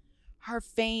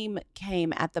fame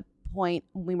came at the point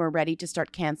when we were ready to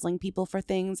start canceling people for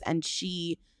things, and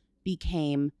she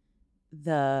became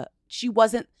she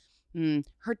wasn't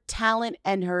her talent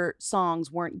and her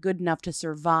songs weren't good enough to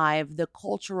survive the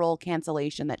cultural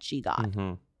cancellation that she got.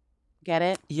 Mm-hmm. Get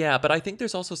it? Yeah, but I think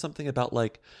there's also something about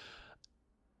like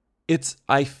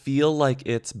I feel like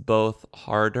it's both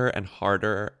harder and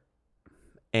harder,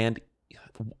 and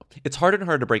it's harder and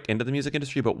harder to break into the music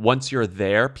industry, but once you're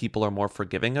there, people are more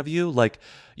forgiving of you. Like,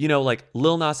 you know, like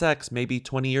Lil Nas X maybe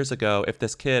 20 years ago, if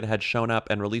this kid had shown up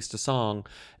and released a song,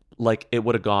 like it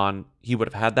would have gone, he would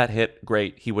have had that hit,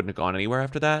 great, he wouldn't have gone anywhere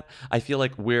after that. I feel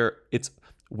like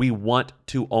we want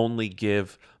to only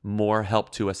give more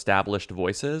help to established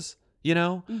voices. You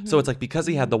know? Mm-hmm. So it's like because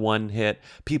he had the one hit,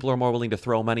 people are more willing to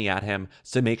throw money at him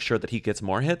to make sure that he gets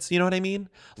more hits. You know what I mean?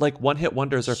 Like one-hit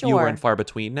wonders are fewer and far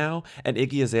between now. And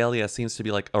Iggy Azalea seems to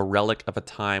be like a relic of a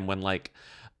time when like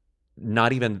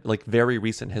not even like very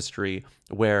recent history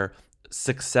where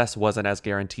success wasn't as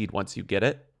guaranteed once you get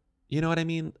it. You know what I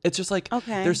mean? It's just like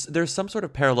there's some sort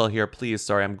of parallel here. Please,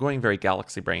 sorry, I'm going very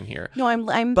galaxy brain here. No,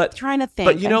 I'm trying to think.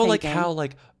 But you know, I'm like thinking. how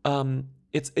like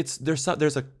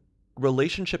there's a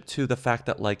relationship to the fact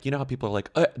that like, you know how people are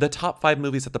like the top 5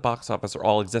 movies at the box office are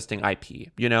all existing IP,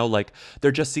 you know, like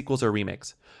they're just sequels or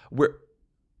remakes, where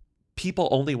people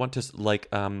only want to like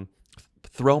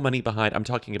throw money behind. I'm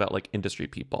talking about like industry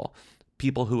people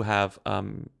who have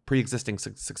pre-existing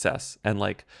success and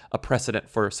like a precedent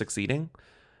for succeeding,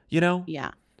 you know?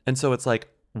 Yeah. And so it's like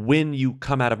when you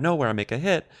come out of nowhere and make a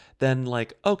hit, then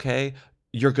like, okay,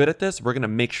 you're good at this, we're gonna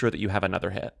make sure that you have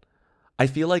another hit. I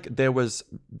feel like there was,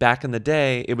 back in the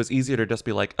day, it was easier to just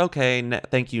be like, okay,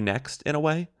 thank you, next, in a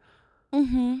way.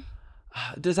 Mm-hmm.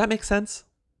 Does that make sense?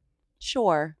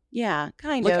 Sure. Yeah,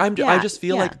 kind like, of. I just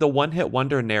feel like the one-hit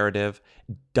wonder narrative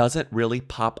doesn't really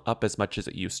pop up as much as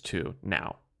it used to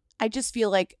now. I just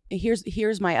feel like here's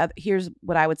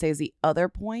what I would say is the other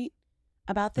point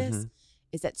about this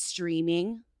is that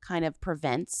streaming kind of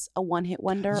prevents a one-hit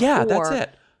wonder. Yeah, or that's it.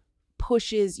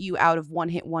 Pushes you out of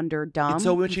one-hit wonder dumb. It's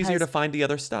so much easier to find the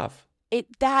other stuff.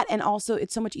 And also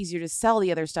it's so much easier to sell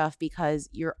the other stuff because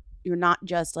you're not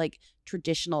just like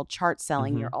traditional chart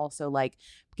selling. You're also like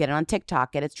get it on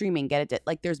TikTok, get it streaming, get it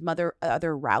like there's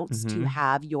other routes to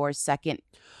have your second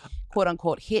quote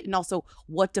unquote hit, and also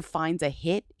what defines a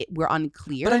hit. We're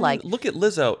unclear. But I mean, like, look at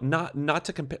Lizzo. Not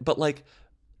to compare, but like,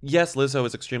 yes, Lizzo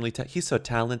is extremely. He's so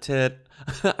talented.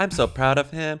 I'm so proud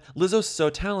of him. Lizzo's so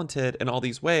talented in all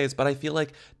these ways. But I feel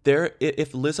like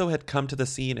if Lizzo had come to the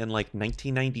scene in like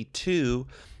 1992,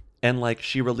 and like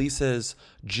she releases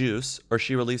Juice or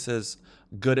she releases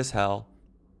Good as Hell,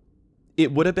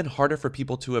 it would have been harder for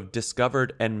people to have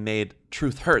discovered and made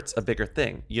Truth Hurts a bigger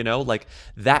thing. You know, like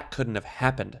that couldn't have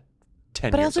happened 10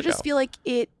 years ago. But I also just feel like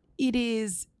it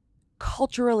is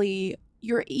culturally,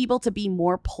 you're able to be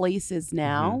more places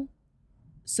now,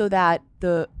 so that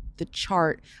the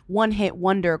chart one hit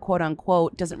wonder, quote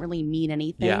unquote, doesn't really mean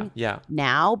anything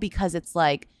now, because it's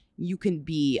like you can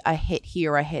be a hit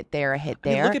here, a hit there, a hit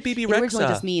there. I mean, look at BB Rexa. It originally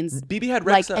just means BB had Rexa.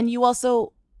 like, and you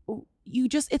also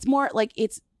it's more like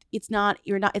it's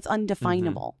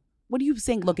undefinable. What are you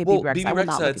saying? Look at BB Rexa. I will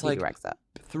not look at BB Rexa.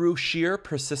 Through sheer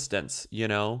persistence, you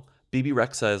know, BB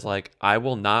Rexa is like, I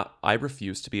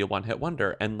refuse to be a one-hit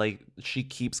wonder. And like, she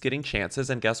keeps getting chances,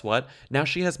 and guess what? Now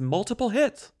she has multiple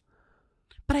hits.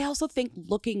 But I also think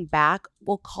looking back,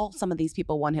 we'll call some of these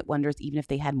people one-hit wonders even if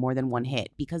they had more than one hit,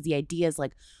 because the idea is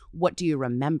like, what do you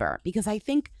remember? Because I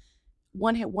think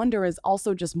one-hit wonder is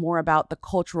also just more about the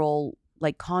cultural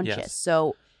like conscious. Yes.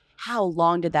 So how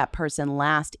long did that person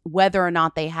last? Whether or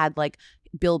not they had like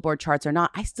Billboard charts or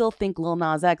not, I still think Lil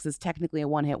Nas X is technically a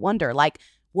one-hit wonder. Like,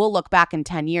 we'll look back in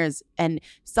 10 years and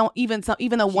even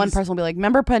though one person will be like,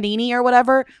 remember Panini or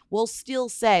whatever, we'll still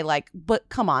say like, but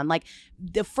come on, like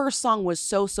the first song was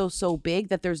so big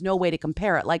that there's no way to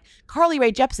compare it. Like Carly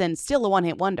Rae Jepsen, still a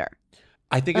one-hit wonder.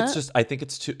 I think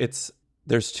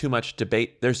there's too much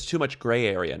debate. There's too much gray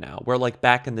area now, where like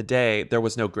back in the day, there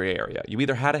was no gray area. You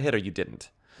either had a hit or you didn't,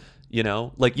 you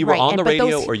know, like you were on the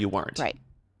radio or you weren't. Right.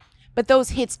 But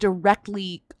those hits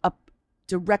directly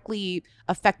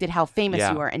affected how famous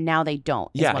you were, and now they don't,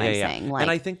 is what I'm saying. Like,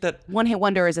 and I think that one-hit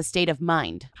wonder is a state of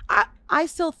mind. I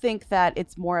still think that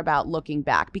it's more about looking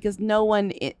back, because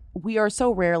we are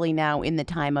so rarely now in the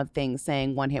time of things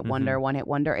saying one-hit wonder, one-hit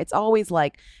wonder. It's always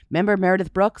like, remember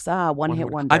Meredith Brooks? One-hit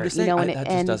wonder. I'm just saying, that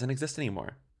just doesn't exist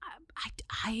anymore.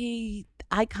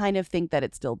 I kind of think that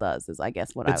it still does, is I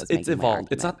guess what I was making. It's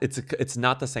evolved. It's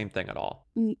not the same thing at all.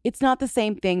 It's not the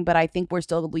same thing, but I think we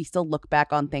still look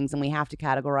back on things and we have to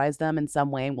categorize them in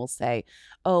some way, and we'll say,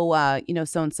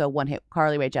 so-and-so one-hit,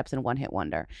 Carly Rae Jepsen one-hit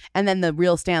wonder. And then the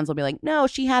real stands will be like, no,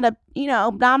 she had a,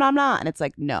 blah, blah, blah. And it's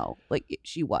like, no, like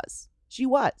she was.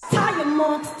 Tire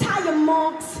marks.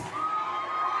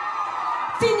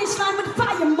 Finish line with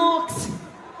fire marks.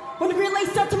 When the green light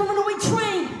starts to move on the way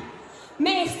train.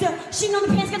 Master, she know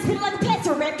the pants got spit like a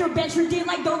plaster. Rector, bench, her did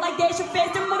like, don't like dash, or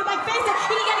faster, motorbike faster.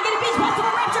 He gotta get a bitch, pass to a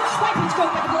rapture. White bitch go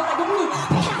back and blow like a wind.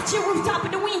 Perhaps your rooftop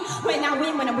of the wind. When I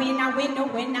win,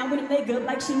 it leg up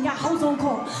like she got hoes on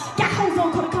call. Got hoes on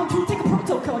call to come through, take a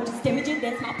protocol. Just damage it,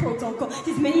 that's my protocol.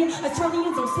 These many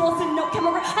Australians on slow, so no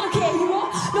camera. I don't care who you are.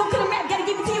 No killer rap, gotta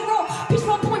give it to you raw. Bitch,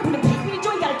 one point, when the pace me the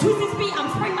joint, gotta twist this beat. I'm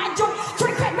spraying my joint.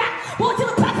 Straight crack rap. Boy, till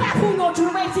the pop, who know to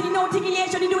the rap, city, no ticket, yeah,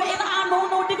 shawty do it. I'm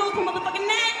no diggles from motherfucking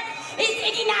net.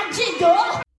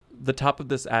 The top of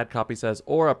this ad copy says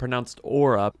Aura, pronounced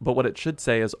Aura, but what it should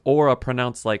say is Aura,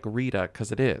 pronounced like Rita,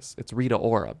 because it is. It's Rita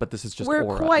Ora, but this is just We're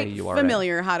Aura. quite A-U-R-A.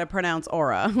 familiar how to pronounce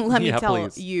Aura. Let me tell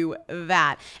you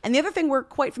that. And the other thing we're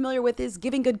quite familiar with is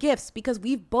giving good gifts, because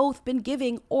we've both been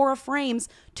giving Aura frames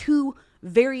to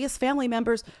various family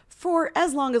members for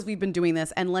as long as we've been doing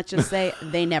this, and let's just say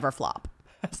they never flop.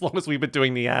 As long as we've been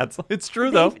doing the ads. It's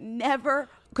true, though. Never,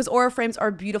 because Aura frames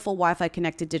are beautiful Wi-Fi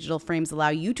connected digital frames, allow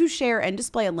you to share and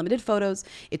display unlimited photos.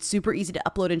 It's super easy to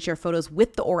upload and share photos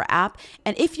with the Aura app.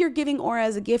 And if you're giving Aura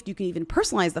as a gift, you can even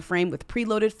personalize the frame with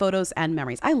preloaded photos and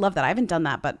memories. I love that. I haven't done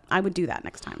that, but I would do that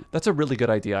next time. That's a really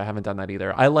good idea. I haven't done that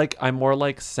either. I'm more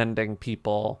like sending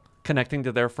people, connecting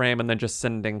to their frame and then just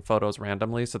sending photos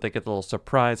randomly so they get a little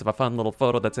surprise of a fun little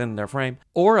photo that's in their frame.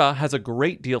 Aura has a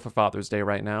great deal for Father's Day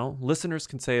right now. Listeners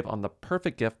can save on the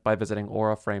perfect gift by visiting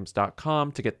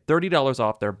auraframes.com to get $30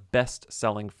 off their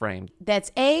best-selling frame. That's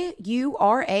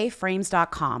AURA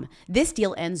frames.com. This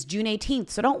deal ends June 18th,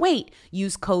 so don't wait.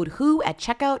 Use code WHO at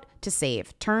checkout to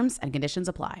save. Terms and conditions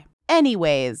apply.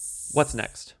 Anyways. What's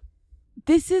next?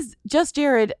 This is Just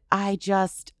Jared.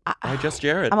 Just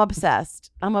Jared. I'm obsessed.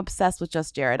 I'm obsessed with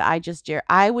Just Jared. I'm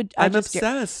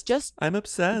obsessed.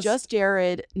 Just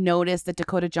Jared noticed that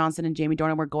Dakota Johnson and Jamie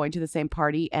Dornan were going to the same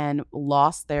party and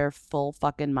lost their full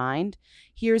fucking mind.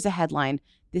 Here's a headline.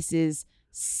 This is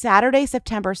Saturday,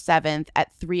 September 7th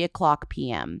at 3:00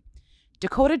 p.m.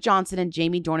 Dakota Johnson and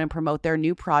Jamie Dornan promote their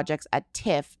new projects at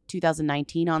TIFF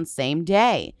 2019 on same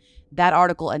day. That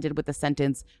article ended with the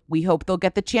sentence, "We hope they'll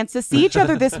get the chance to see each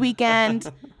other this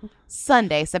weekend."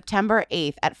 Sunday, September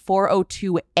 8th at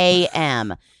 4:02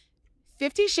 a.m.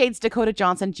 50 Shades Dakota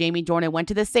Johnson, Jamie Dornan went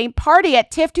to the same party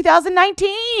at TIFF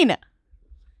 2019.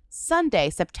 Sunday,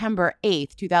 September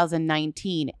 8th,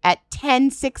 2019 at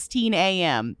 10:16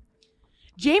 a.m.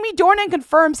 Jamie Dornan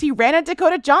confirms he ran into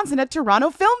Dakota Johnson at Toronto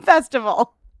Film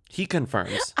Festival. He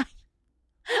confirms.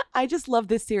 I just love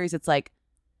this series. It's like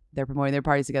they're promoting their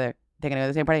parties together. They're gonna go to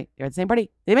the same party. They're at the same party.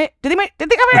 Did they come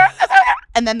here?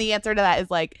 And then the answer to that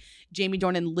is like Jamie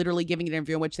Dornan literally giving an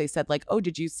interview in which they said like, "Oh,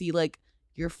 did you see like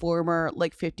your former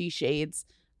like 50 Shades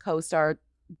co-star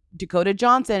Dakota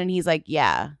Johnson?" And he's like,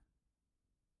 "Yeah,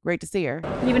 great to see her."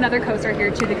 You have another co-star here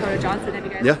too, Dakota Johnson. Have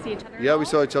you guys seen each other? Yeah, we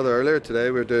saw each other earlier today.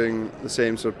 We were doing the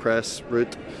same sort of press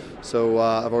route. So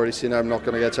I've already seen her. I'm not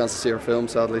going to get a chance to see her film,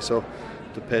 sadly. So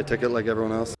to pay a ticket like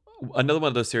everyone else. Another one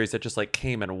of those series that just like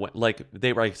came and went. Like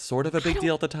they were like sort of a big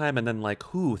deal at the time, and then like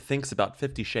who thinks about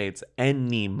 50 Shades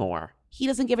anymore? He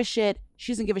doesn't give a shit.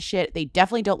 She doesn't give a shit. They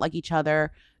definitely don't like each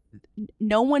other.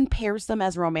 No one pairs them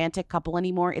as a romantic couple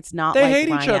anymore. It's not They like hate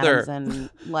Ryan each other. Adams and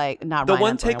like not The Ryan one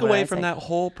Adams, whatever takeaway I from say. that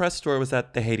whole press tour was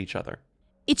that they hate each other.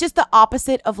 It's just the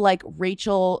opposite of like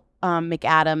Rachel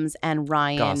McAdams and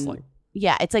Ryan Gosling.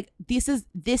 Yeah, it's like this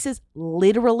is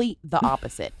literally the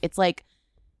opposite. It's like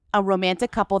a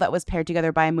romantic couple that was paired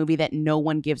together by a movie that no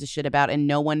one gives a shit about and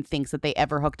no one thinks that they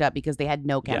ever hooked up because they had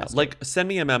no Yeah, chemistry. like send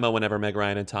me a memo whenever Meg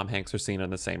Ryan and Tom Hanks are seen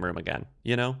in the same room again.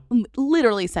 You know,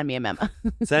 Literally send me a memo.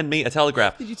 send me a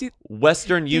telegraph. Did you see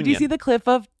Western Union? Did you see the clip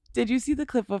of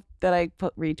that I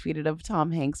retweeted of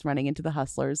Tom Hanks running into the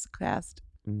Hustlers cast?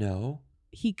 No.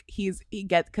 He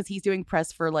gets because he's doing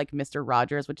press for like Mr.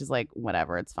 Rogers, which is like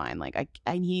whatever, it's fine. Like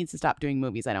he needs to stop doing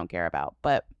movies I don't care about.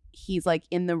 But he's like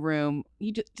in the room.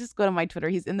 You just go to my Twitter.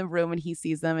 He's in the room and he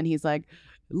sees them and he's like,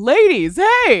 "Ladies,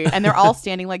 hey!" And they're all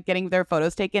standing like getting their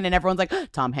photos taken, and everyone's like,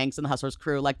 Tom Hanks and the Hustlers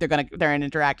crew, like they're gonna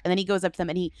interact. And then he goes up to them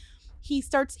and he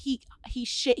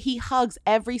hugs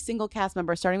every single cast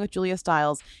member, starting with Julia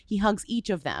Stiles. He hugs each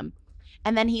of them,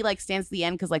 and then he like stands at the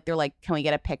end because like they're like, "Can we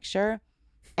get a picture?"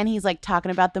 And he's like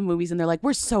talking about the movies, and they're like,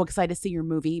 "We're so excited to see your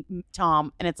movie,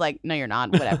 Tom." And it's like, "No, you're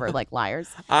not." Whatever, like liars.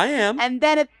 I am.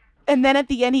 And then at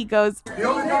the end, he goes, The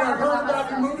only thing I heard about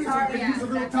your movies is they use a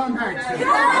little Tom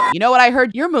Hanks. "You know what I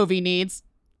heard your movie needs?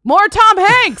 More Tom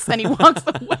Hanks." And he walks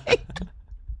away.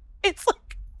 It's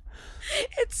like,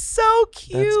 it's so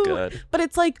cute. That's good. But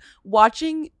it's like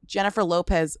watching Jennifer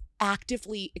Lopez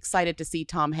actively excited to see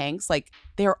Tom Hanks. Like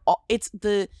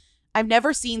I've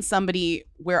never seen somebody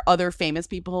where other famous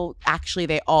people actually,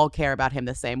 they all care about him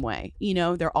the same way. You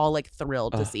know, they're all like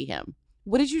thrilled to see him.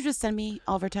 What did you just send me,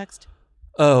 Oliver text?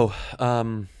 Oh,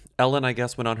 Ellen, I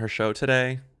guess, went on her show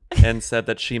today and said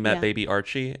that she met Yeah. baby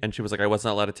Archie, and she was like, "I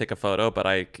wasn't allowed to take a photo, but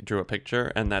I drew a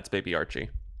picture, and that's baby Archie."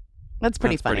 That's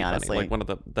pretty funny, honestly.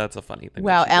 Like that's a funny thing.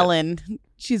 Wow, that she did. Ellen,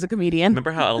 she's a comedian.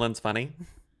 Remember how Ellen's funny?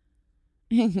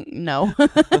 No.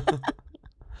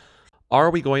 Are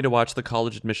we going to watch the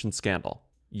college admission scandal?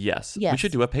 Yes. We Yes.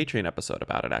 should do a Patreon episode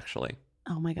about it, actually.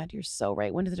 Oh my God, you're so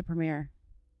right. When does it premiere?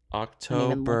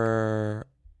 October.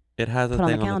 It has a Put on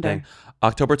thing the on the calendar. thing.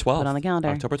 October 12th. Put on the calendar.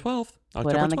 October 12th. Put October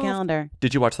it on the 12th. calendar.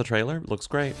 Did you watch the trailer? It looks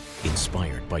great.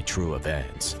 Inspired by true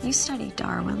events. You studied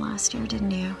Darwin last year,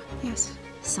 didn't you? Yes.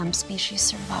 Some species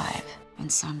survive and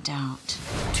some don't.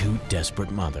 Two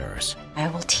desperate mothers. I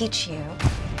will teach you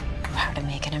how to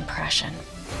make an impression.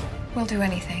 We'll do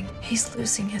anything. He's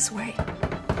losing his way.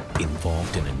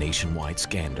 Involved in a nationwide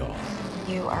scandal.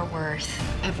 You are worth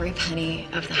every penny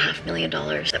of the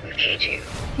 $500,000 that we paid you.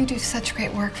 You do such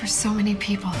great work for so many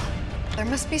people. There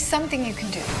must be something you can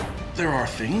do. There are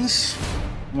things.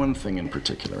 One thing in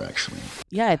particular, actually.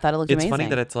 Yeah, I thought it looked It's amazing. funny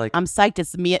that it's like- I'm psyched.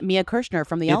 It's Mia Kirshner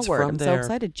from The L It's Word. from I'm so their-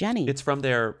 excited. Jenny. It's from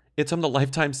the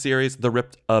Lifetime series, the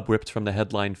ripped from the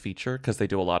headline feature, because they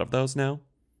do a lot of those now.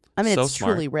 I mean, So it's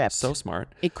smart. truly ripped. So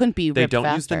smart. It couldn't be They ripped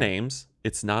don't use the faster. names.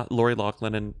 It's not Lori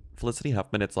Loughlin and Felicity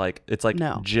Huffman. It's like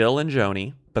No. Jill and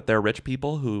Joni, but they're rich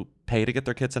people who pay to get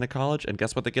their kids into college, and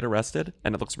guess what? They get arrested,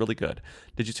 and it looks really good.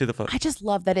 Did you see the photo? I just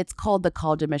love that it's called the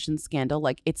college admissions scandal.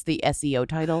 Like it's the SEO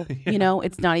title. You know,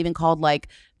 it's not even called like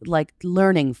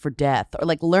learning for death or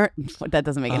like learn. That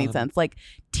doesn't make any sense. Like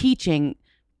teaching.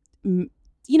 You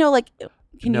know, like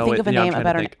can you think of a name, a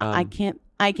better? I can't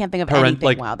think of anything.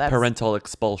 Like Wow, that's parental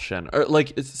expulsion, or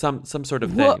like it's some sort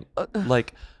of Wha- thing,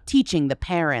 like teaching the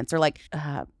parents or like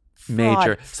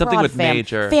major something with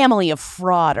major family of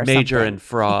fraud or major something. and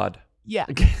fraud. Yeah.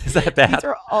 Is that bad? These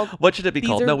are all- What should it be these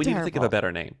called? are No, we need to think of a terrible.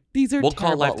 better name. These are We'll call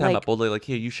terrible. Lifetime Like- up. We'll be like,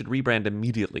 here, you should rebrand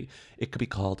immediately. It could be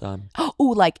called Oh,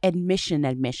 like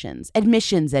admissions,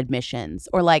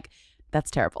 or like That's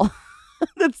terrible.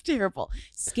 That's terrible.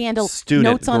 Scandal. Student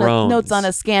notes groans. on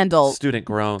a scandal. Student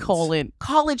groans.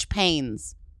 College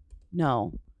pains.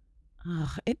 No.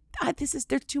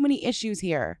 There's too many issues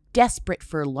here. Desperate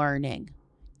for learning.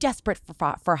 Desperate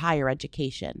for higher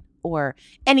education. Or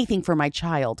anything for my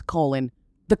child,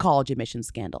 the college admission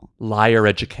scandal. Liar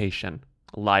education.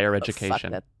 Liar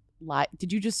education. Fuck that.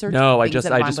 Did you just search? No, I things just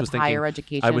that rhyme was with thinking. higher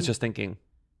education. I was just thinking,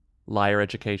 liar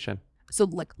education. So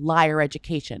like liar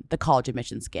education, the college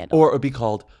admission scandal. Or it would be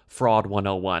called Fraud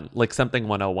 101, like something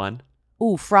 101.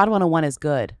 Ooh, Fraud 101 is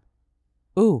good.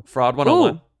 Ooh. Fraud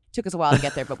 101. Ooh. Took us a while to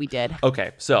get there, but we did.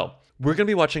 Okay, so we're going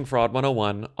to be watching Fraud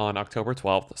 101 on October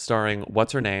 12th, starring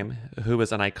what's her name, who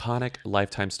is an iconic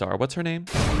Lifetime star. What's her name?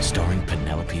 Starring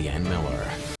Penelope Ann Miller.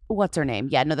 What's her name?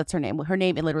 Yeah, no, that's her name. Her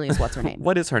name, it literally is what's her name.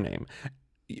 What is her name?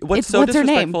 What's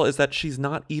disrespectful is that she's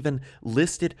not even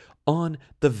listed on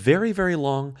the very, very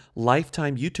long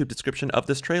Lifetime YouTube description of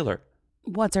this trailer.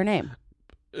 What's her name?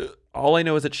 All I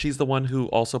know is that she's the one who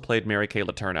also played Mary Kay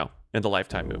Letourneau in the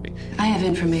Lifetime movie. I have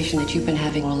information that you've been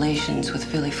having relations with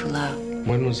Philly Fulau.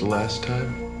 When was the last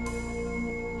time?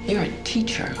 You're a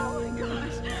teacher.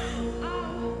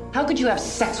 How could you have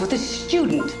sex with a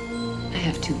student? I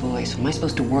have 2 boys. Am I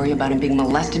supposed to worry about him being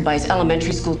molested by his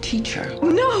elementary school teacher?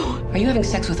 No! Are you having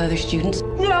sex with other students?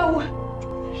 No!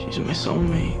 She's my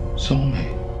soulmate.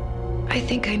 I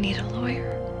think I need a lawyer.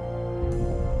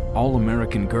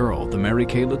 All-American Girl, the Mary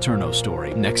Kay Letourneau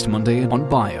story. Next Monday on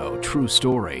Bio, True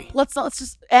Story. Let's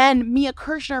just and Mia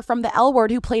Kirshner from The L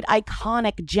Word, who played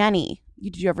iconic Jenny.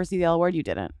 Did you ever see The L Word? You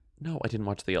didn't. No, I didn't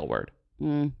watch The L Word.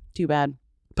 Too bad.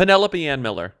 Penelope Ann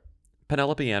Miller.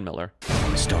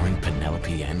 Starring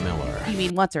Penelope Ann Miller. You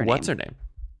mean what's her name? What's her name?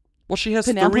 Well, she has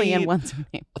Penelope 3. Ann, what's her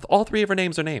name? All 3 of her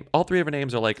names are name. All 3 of her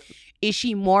names are like. Is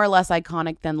she more or less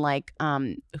iconic than like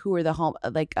who are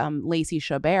Lacey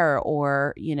Chabert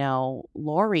or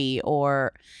Lori?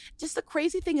 Or just the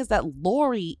crazy thing is that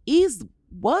Lori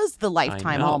was the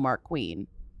Lifetime Hallmark queen.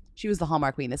 She was the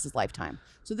Hallmark queen. This is Lifetime.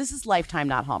 So this is Lifetime,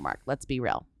 not Hallmark. Let's be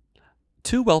real.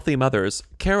 2 wealthy mothers,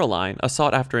 Caroline, a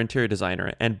sought-after interior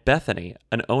designer, and Bethany,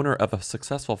 an owner of a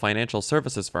successful financial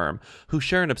services firm, who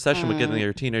share an obsession with getting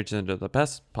their teenagers into the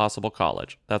best possible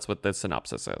college. That's what the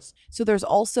synopsis is. So there's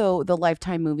also the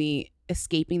Lifetime movie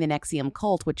Escaping the NXIVM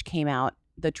Cult, which came out.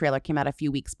 The trailer came out a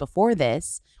few weeks before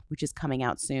this, which is coming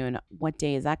out soon. What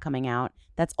day is that coming out?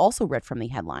 That's also ripped from the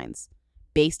headlines,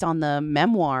 based on the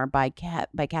memoir by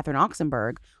Catherine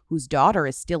Oxenberg, whose daughter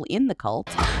is still in the cult.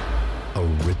 A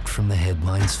ripped from the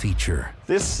headlines feature.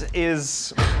 This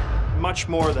is much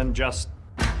more than just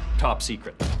top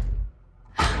secret.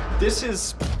 This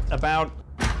is about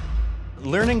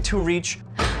learning to reach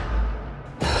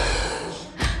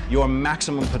your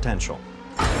maximum potential.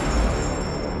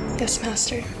 Yes,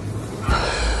 Master.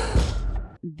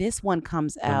 This one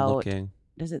comes I'm out. looking.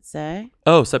 Does it say?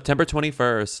 Oh, September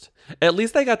 21st. At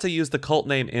least they got to use the cult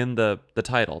name in the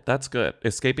title. That's good.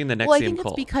 Escaping the NXIVM Well, I think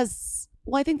Cult.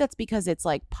 I think that's because it's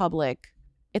like public.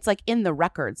 It's like in the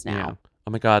records now. Yeah.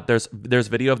 Oh my God. There's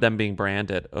video of them being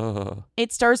branded. Ugh.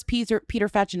 It stars Peter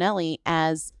Facinelli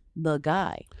as the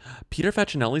guy. Peter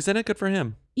Facinelli's in it. Good for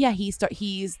him. Yeah, he's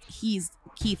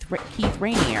Keith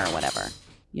Rainier or whatever.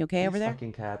 You okay over there?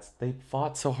 Fucking cats. They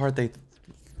fought so hard. They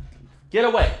get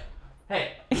away.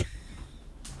 Hey.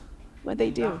 What'd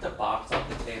they do? Knocked a box off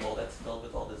the table that's filled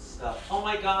with all this stuff. Oh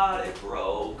my God, it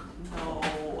broke.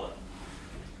 No.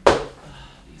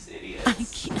 These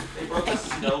idiots. They broke a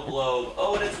snow globe.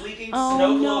 Oh, and it's leaking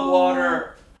snow globe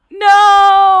water.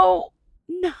 No.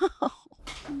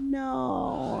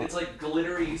 No. It's like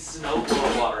glittery snow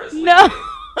globe water is leaking.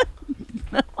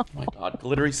 No. Oh my God,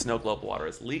 glittery snow globe water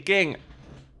is leaking.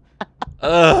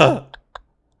 Ugh.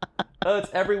 Oh,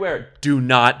 it's everywhere. Do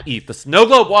not eat the snow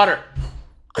globe water.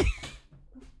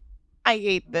 I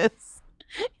hate this.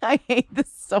 I hate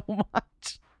this so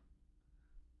much.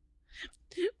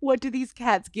 What do these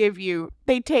cats give you?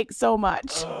 They take so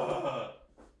much.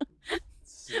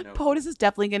 POTUS is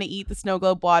definitely going to eat the snow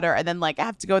globe water and then like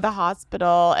have to go to the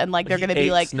hospital and like they're going to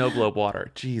be like snow globe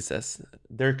water. Jesus.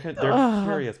 They're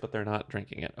curious, but they're not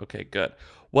drinking it. Okay, good.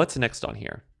 What's next on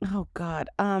here? Oh God.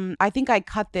 I think I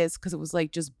cut this because it was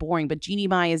like just boring, but Jeannie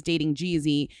Mai is dating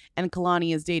Jeezy and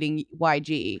Kalani is dating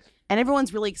YG. And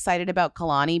everyone's really excited about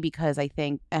Kalani because I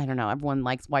don't know, everyone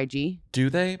likes YG. Do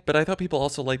they? But I thought people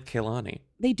also liked Kehlani.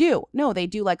 They do. No, they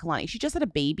do like Kalani. She just had a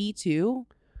baby too.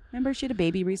 Remember she had a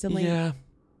baby recently? Yeah.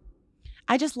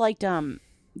 I just liked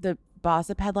the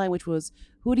Gossip headline, which was,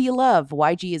 "Who do you love?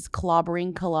 YG is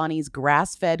clobbering Kalani's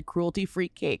grass-fed, cruelty-free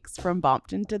cakes from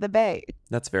Bompton to the Bay."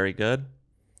 That's very good.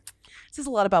 It says a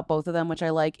lot about both of them, which I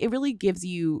like. It really gives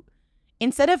you,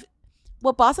 instead of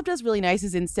what Boss Up does really nice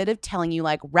is instead of telling you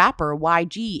like rapper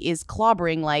YG is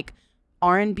clobbering like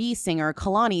R&B singer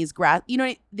Kalani's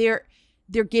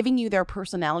they're giving you their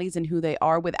personalities and who they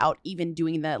are without even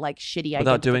doing that like shitty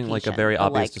without doing like a very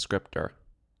obvious descriptor.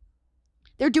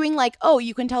 They're doing like, oh,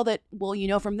 you can tell that, well, you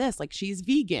know, from this, like she's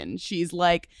vegan. She's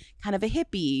like kind of a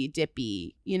hippie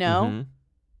dippy, you know? Mm-hmm.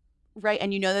 Right.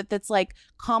 And you know that that's like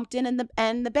Compton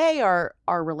and the Bay are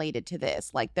related to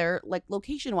this. Like they're like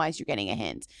location wise, you're getting a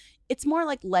hint. It's more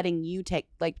like letting you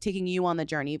taking you on the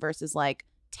journey versus like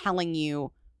telling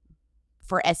you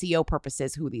for SEO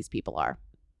purposes who these people are.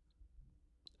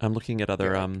 I'm looking at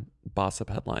other Boss Up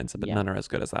headlines, but none are as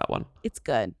good as that one. It's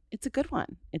good. It's a good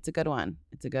one. It's a good one.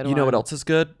 It's a good one. You know what else is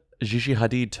good? Gigi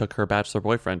Hadid took her bachelor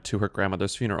boyfriend to her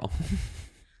grandmother's funeral.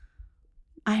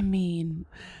 I mean,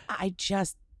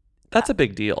 that's a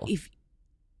big deal.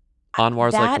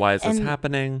 Anwar's like, why is this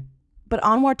happening? But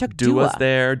Anwar took Dua's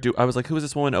there. I was like, who is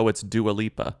this woman? Oh, it's Dua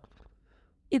Lipa.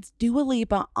 It's Dua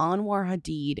Lipa, Anwar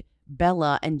Hadid,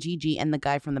 Bella, and Gigi, and the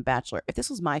guy from The Bachelor. If this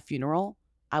was my funeral,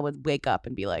 I would wake up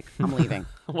and be like, I'm leaving.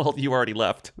 Well, you already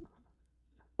left.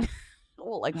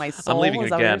 Well, like my soul, I'm leaving is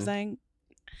that again. what you're saying?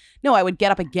 No, I would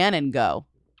get up again and go,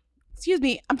 excuse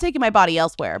me, I'm taking my body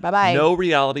elsewhere. Bye-bye. No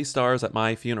reality stars at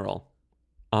my funeral.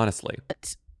 Honestly.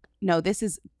 No, this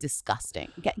is disgusting.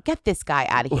 Get this guy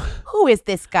out of here. Who is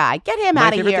this guy? Get him out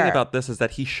of here. My favorite thing about this is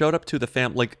that he showed up to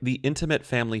the intimate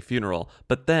family funeral,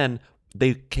 but then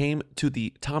they came to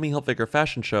the Tommy Hilfiger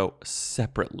fashion show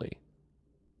separately.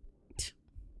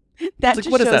 That like, just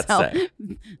what shows does that how say?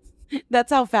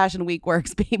 That's how Fashion Week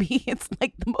works, baby. It's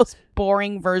like the most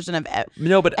boring version of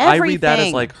No, but everything. I read that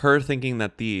as like her thinking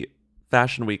that the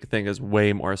Fashion Week thing is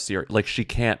way more serious. Like she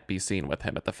can't be seen with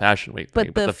him at the Fashion Week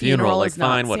thing, but the funeral like, is not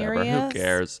fine, whatever.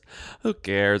 serious. Who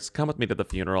cares? Come with me to the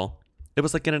funeral. It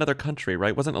was like in another country,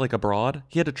 right? Wasn't it like abroad?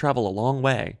 He had to travel a long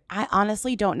way. I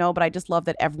honestly don't know, but I just love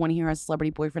that everyone here has a celebrity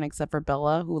boyfriend except for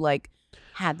Bella, who like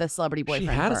had the celebrity boyfriend. She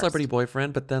had first. a celebrity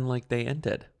boyfriend, but then like they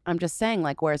ended. I'm just saying,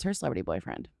 like, where's her celebrity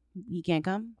boyfriend? He can't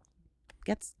come.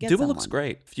 Get Dua someone. looks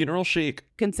great. Funeral chic.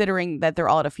 Considering that they're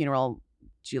all at a funeral,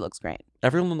 she looks great.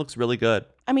 Everyone looks really good.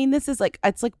 I mean, this is like,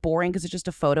 it's like boring because it's just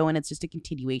a photo and it's just a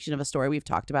continuation of a story we've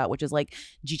talked about, which is like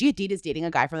Gigi Hadid is dating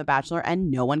a guy from The Bachelor and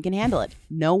no one can handle it.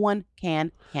 No one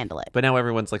can handle it. But now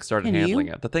everyone's like started Can handling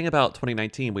you? it. The thing about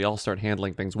 2019, we all start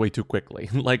handling things way too quickly.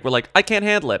 Like we're like, I can't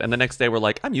handle it. And the next day we're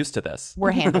like, I'm used to this.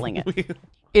 We're handling it.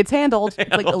 It's handled.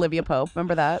 It's like Olivia Pope.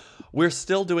 Remember that? We're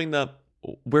still doing the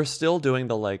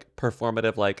like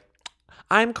performative, like,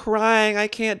 I'm crying, I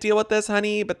can't deal with this,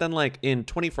 honey. But then like in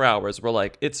 24 hours, we're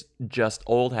like, it's just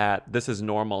old hat. This is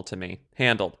normal to me.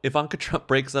 Handled. Ivanka Trump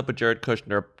breaks up with Jared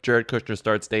Kushner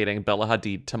starts dating Bella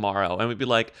Hadid tomorrow. And we'd be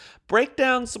like,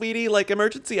 breakdown, sweetie, like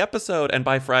emergency episode. And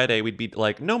by Friday, we'd be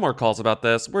like, no more calls about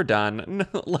this. We're done.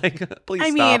 Like,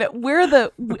 please stop. We're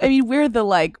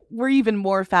even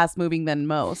more fast moving than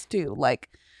most too. Like,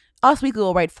 Us Weekly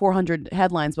will write 400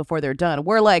 headlines before they're done.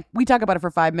 We're like, we talk about it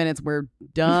for 5 minutes. We're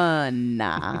done.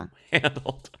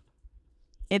 Handled.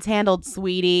 It's handled,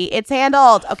 sweetie. It's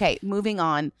handled. Okay, moving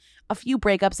on. A few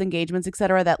breakups, engagements,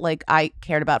 etc. that like I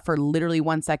cared about for literally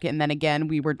 1 second, and then again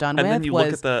we were done And with. then you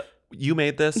look at you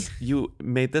made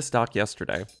this doc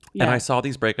yesterday, Yeah. and I saw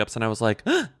these breakups, and I was like,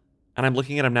 and I'm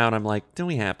looking at them now, and I'm like, do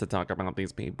we have to talk about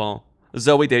these people?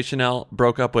 Zooey Deschanel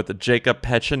broke up with Jacob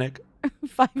Pechenik.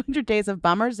 500 Days of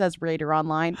Bummer, says Radar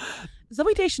Online.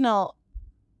 Zooey Deschanel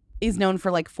is known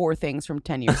for like 4 things from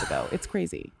 10 years ago. It's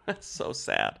crazy. That's so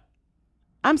sad.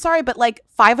 I'm sorry, but like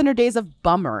 500 Days of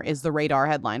Bummer is the Radar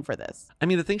headline for this. I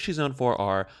mean, the things she's known for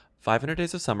are 500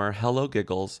 Days of Summer, Hello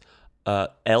Giggles,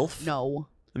 Elf. No.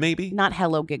 Maybe. Not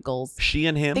Hello Giggles. She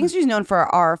and Him. Things she's known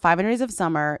for are 500 Days of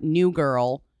Summer, New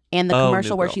Girl, and the Oh,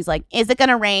 commercial New where Girl. she's like, is it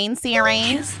gonna rain, Siri?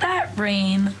 Is that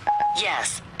rain?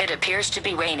 Yes, it appears to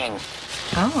be raining.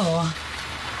 Oh.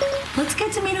 Let's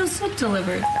get tomato soup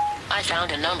delivered. I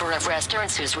found a number of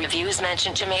restaurants whose reviews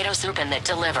mention tomato soup and that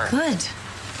deliver. Good.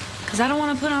 Because I don't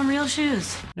want to put on real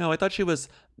shoes. No, I thought she was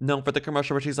known for the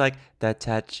commercial where she's like, the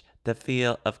touch, the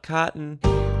feel of cotton.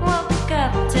 Woke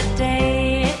up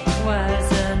today, it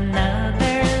was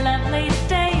another lovely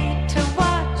day to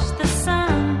watch the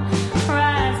sun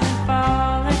rise and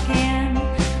fall again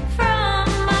from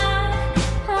my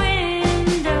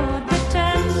window. The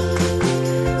touch,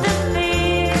 the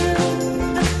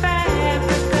feel, the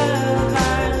fabric of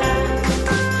our lives.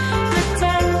 The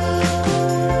touch,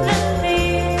 the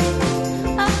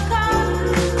feel of cotton,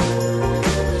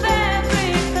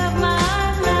 fabric of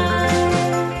my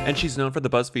life. And she's known for the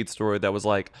BuzzFeed story that was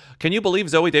like, can you believe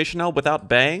Zooey Deschanel without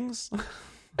bangs?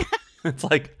 It's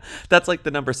like, that's like the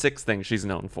number 6 thing she's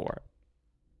known for.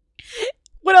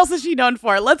 What else is she known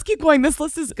for? Let's keep going. This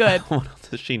list is good. What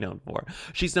else is she known for?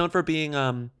 She's known for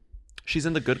being she's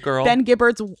in The Good Girl. Ben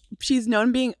Gibbard's. She's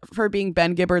known for being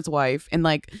Ben Gibbard's wife, and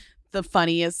like the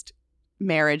funniest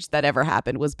marriage that ever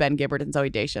happened was Ben Gibbard and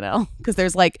Zooey Deschanel, because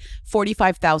there's like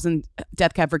 45,000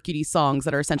 Death Cab for Cutie songs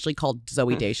that are essentially called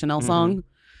Zooey Deschanel song.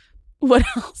 What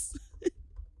else?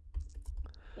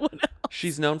 What else?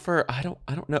 She's known for I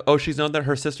don't know. Oh, she's known that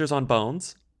her sister's on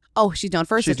Bones. Oh, she's known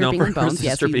for her sister being on Bones. Her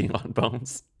sister being on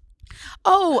Bones.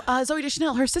 Oh, Zooey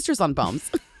Deschanel, her sister's on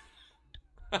Bones.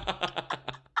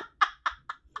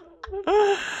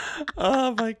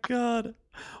 Oh my God.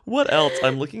 What else?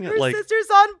 I'm looking at her sister's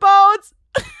on Bones.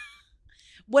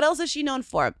 What else is she known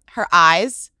for? Her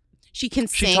eyes. She can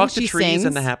sing. She talked to she trees sings.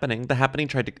 in The Happening.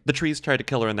 The trees tried to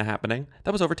kill her in The Happening.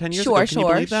 That was over 10 years ago. Can you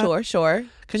believe that? Sure.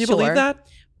 Can you believe that?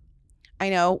 I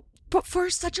know. But for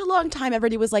such a long time,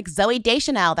 everybody was like, Zooey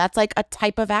Deschanel, that's like a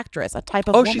type of actress, a type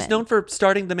of woman. She's known for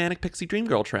starting the Manic Pixie Dream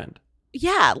Girl trend.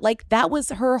 Yeah, like that was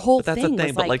her whole thing. That's the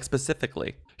thing, but like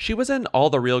specifically. She was in All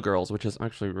the Real Girls, which is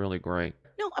actually really great.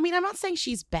 No, I mean, I'm not saying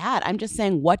she's bad. I'm just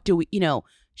saying,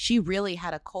 she really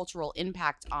had a cultural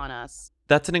impact on us.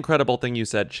 That's an incredible thing you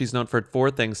said. She's known for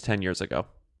 4 things 10 years ago.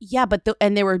 Yeah, but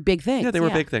and they were big things. Yeah, they were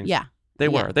big things. Yeah. They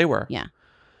were. Yeah.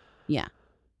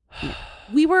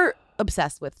 We were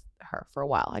obsessed with her for a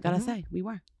while. I gotta say, we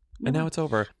were. And now it's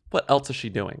over. What else is she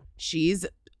doing? She's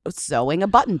sewing a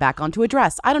button back onto a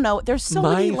dress. I don't know. There's so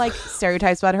many like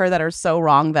stereotypes about her that are so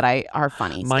wrong that are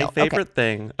funny. My favorite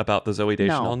thing about the Zooey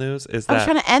Deschanel news is that I was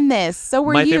trying to end this. So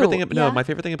were my you? Favorite thing, No, my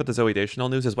favorite thing about the Zooey Deschanel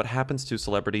news is what happens to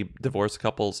celebrity divorce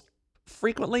couples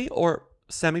frequently or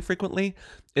semi-frequently.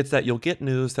 It's that you'll get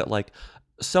news that like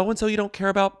so-and-so you don't care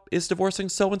about is divorcing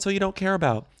so-and-so you don't care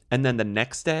about. And then the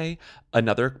next day,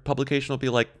 another publication will be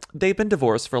like, they've been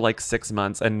divorced for like 6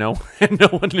 months and no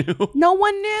one knew. No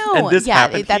one knew. And this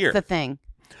happened that's here. The thing.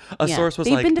 A source was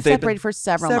they've like, been separated for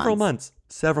several months.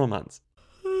 Several months.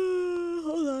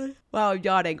 Hold on. Wow,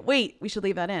 yawning. Wait, we should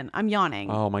leave that in. I'm yawning.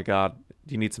 Oh my God.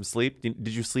 Do you need some sleep? Did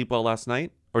you sleep well last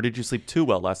night? Or did you sleep too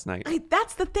well last night?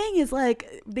 That's the thing is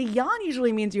like the yawn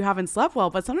usually means you haven't slept well,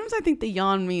 but sometimes I think the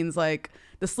yawn means like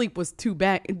the sleep was too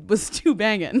banging.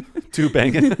 Too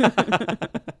banging?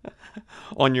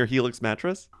 On your Helix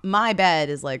mattress? My bed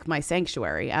is like my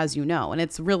sanctuary, as you know, and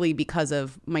it's really because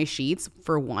of my sheets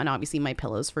for one, obviously my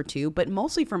pillows for two, but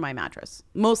mostly for my mattress.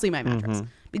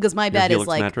 Because my bed is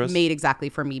like mattress? Made exactly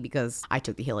for me because I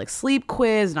took the Helix sleep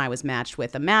quiz and I was matched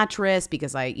with a mattress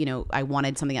because I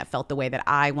wanted something that felt the way that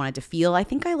I wanted to feel. I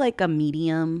think I like a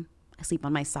medium. I sleep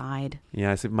on my side.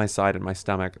 Yeah, I sleep on my side and my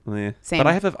stomach. Same. But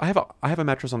I have a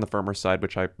mattress on the firmer side,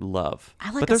 which I love.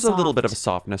 But there's a little bit of a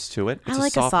softness to it. It's I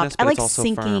like a softness, I like but it's also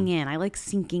sinking firm. in. I like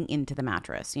sinking into the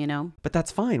mattress, you know? But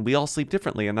that's fine. We all sleep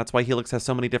differently, and that's why Helix has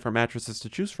so many different mattresses to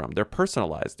choose from. They're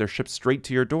personalized. They're shipped straight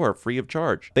to your door, free of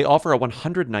charge. They offer a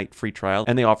 100-night free trial,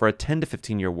 and they offer a 10 to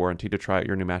 15-year warranty to try out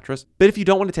your new mattress. But if you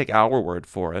don't want to take our word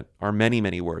for it, our many,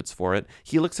 many words for it,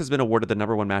 Helix has been awarded the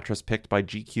 #1 mattress picked by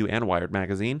GQ and Wired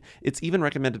magazine. It's even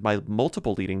recommended by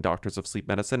multiple leading doctors of sleep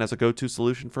medicine as a go-to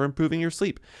solution for improving your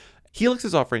sleep. Helix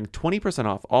is offering 20%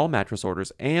 off all mattress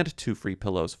orders and 2 free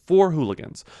pillows for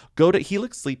hooligans. Go to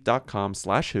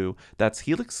helixsleep.com/who. That's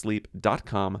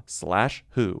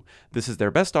helixsleep.com/who. This is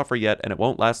their best offer yet, and it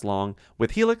won't last long.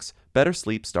 With Helix, better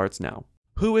sleep starts now.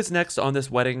 Who is next on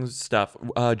this wedding stuff?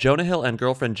 Jonah Hill and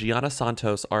girlfriend Gianna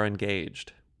Santos are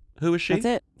engaged. Who is she? That's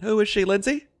it. Who is she,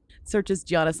 Lindsay? Searches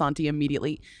Gianna Santi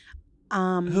immediately.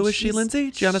 Who is she,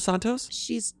 Lindsay? Gianna Santos?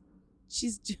 She's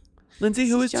Lindsay,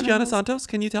 who is Jonah Gianna Hill's- Santos?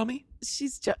 Can you tell me?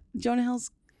 She's Jonah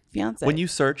Hill's fiance. When you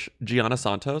search Gianna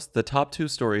Santos, the top 2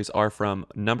 stories are from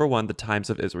 #1, The Times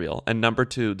of Israel, and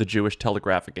 #2, the Jewish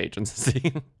Telegraphic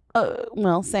Agency.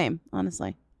 Well, same,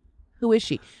 honestly. Who is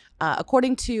she?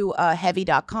 According to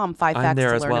Heavy.com, 5 I'm facts there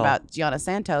to as learn well. about Gianna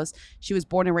Santos. She was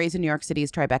born and raised in New York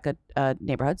City's Tribeca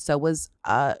neighborhood. So was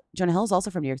Jonah Hill is also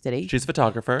from New York City. She's a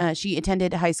photographer. She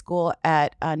attended high school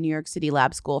at New York City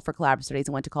Lab School for Collaborative Studies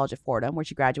and went to college at Fordham, where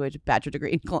she graduated with a bachelor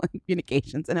degree in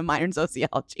communications and a minor in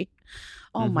sociology.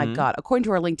 Oh my God. According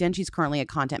to her LinkedIn, she's currently a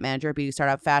content manager at beauty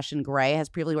startup Fashion Gray, has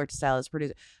previously worked as stylist,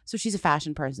 producer. So she's a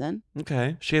fashion person.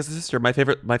 Okay. She has a sister. My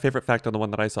favorite fact on the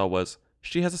one that I saw was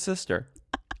she has a sister.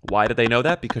 Why did they know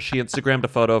that? Because she Instagrammed a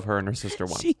photo of her and her sister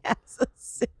once. She has a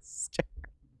sister.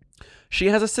 She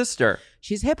has a sister.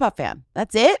 She's a hip hop fan.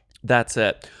 That's it. That's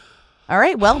it. All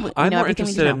right. Well, we I'm know more everything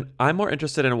we interested need to know. I'm more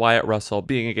interested in Wyatt Russell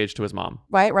being engaged to his mom.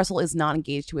 Wyatt Russell is not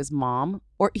engaged to his mom,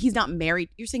 or he's not married.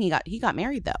 You're saying he got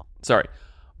married though. Sorry.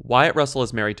 Wyatt Russell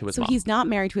is married to his So mom. he's not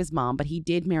married to his mom, but he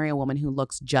did marry a woman who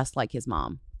looks just like his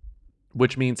mom.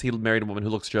 Which means he married a woman who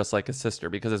looks just like his sister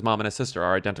because his mom and his sister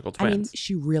are identical twins. I mean,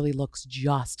 she really looks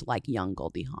just like young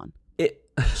Goldie Hawn.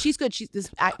 She's good. She's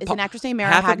an actress named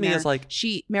Meredith Hagner. Half of me is like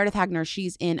Meredith Hagner.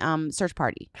 She's in Search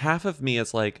Party. Half of me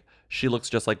is like she looks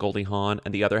just like Goldie Hawn,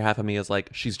 and the other half of me is like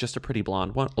she's just a pretty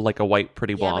blonde one, like a white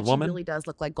pretty blonde woman. She really does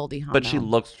look like Goldie Hawn. But she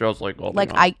looks just like Goldie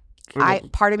Hawn. Like I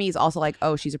part of me is also like,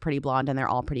 oh, she's a pretty blonde, and they're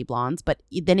all pretty blondes. But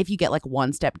then if you get like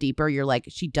one step deeper, you're like,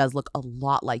 she does look a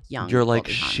lot like young. You're like,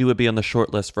 Goldie Hawn. She would be on the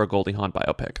short list for a Goldie Hawn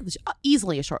biopic.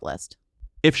 Easily a short list.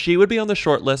 If she would be on the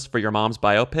short list for your mom's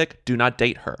biopic, do not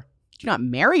date her. Do not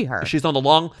marry her. If she's on the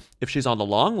long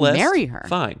list, marry her.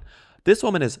 Fine. This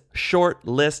woman is short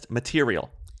list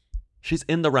material. She's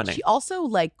in the running. She also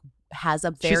like has a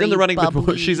very she's in the running.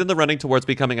 bubbly... She's in the running towards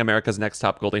becoming America's next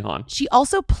top Goldie Hawn. She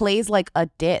also plays like a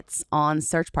ditz on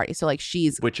Search Party. So like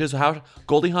which is how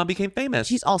Goldie Hawn became famous.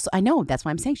 She's also, I know, that's why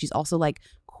I'm saying she's also like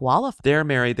qualified. They're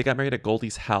married. They got married at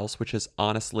Goldie's house, which is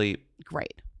honestly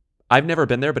great. I've never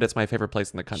been there, but it's my favorite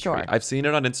place in the country. Sure. I've seen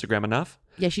it on Instagram enough.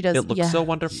 Yeah, she does. It looks so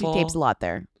wonderful. She tapes a lot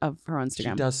there of her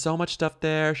Instagram. She does so much stuff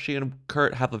there. She and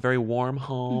Kurt have a very warm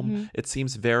home. Mm-hmm. It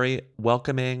seems very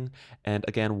welcoming and,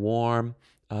 again, warm.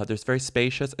 There's very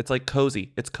spacious. It's like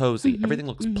cozy. It's cozy. Mm-hmm. Everything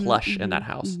looks plush in that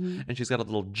house. Mm-hmm. And she's got a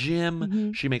little gym.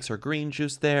 Mm-hmm. She makes her green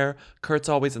juice there. Kurt's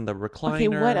always in the recliner. Okay,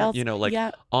 what else?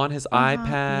 On his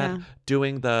iPad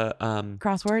doing the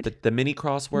crossword. The mini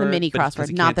crossword. The mini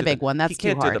crossword, not the big one. That's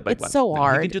too hard. It's so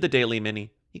hard. He can do the daily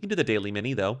mini. You can do the daily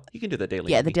mini, though. You can do the daily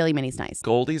mini. Yeah, the daily mini's nice.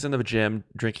 Goldie's in the gym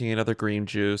drinking another green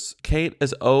juice. Kate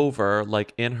is over,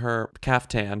 like in her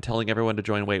caftan, telling everyone to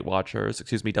join Weight Watchers.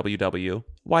 WW.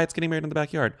 Wyatt's getting married in the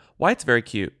backyard. Wyatt's very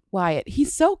cute. Wyatt,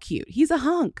 he's so cute. He's a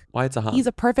hunk. Wyatt's a hunk. He's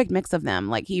a perfect mix of them.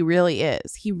 Like, he really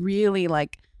is. He really,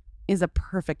 like, is a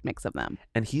perfect mix of them.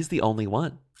 And he's the only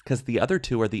one, because the other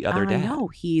two are the other dad. I know.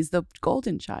 He's the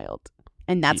golden child.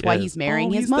 And that's why he's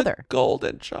marrying his mother. The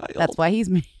golden child. That's why he's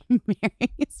marrying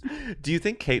his Do you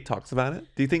think Kate talks about it?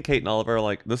 Do you think Kate and Oliver are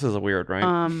like, this is weird,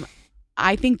 right?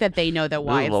 I think that they know that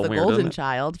Wyatt's the golden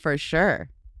child for sure.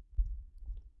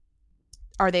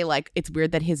 Are they like, it's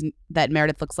weird that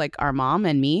Meredith looks like our mom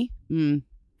and me?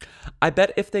 I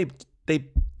bet if they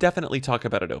definitely talk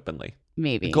about it openly.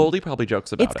 Maybe. Goldie probably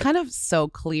jokes about it. It's kind of so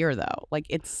clear though. Like,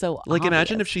 it's so like, obvious.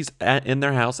 imagine if she's in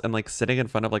their house and like sitting in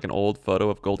front of like an old photo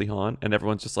of Goldie Hawn and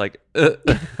everyone's just like,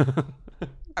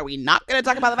 Are we not going to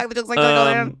talk about the fact that she looks like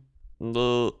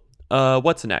Goldie Hawn?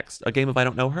 What's next? A game of I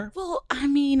Don't Know Her? Well, I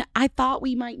mean, I thought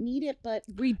we might need it, but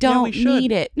we don't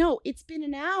need it. No, it's been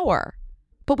an hour.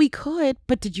 But we could.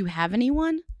 But did you have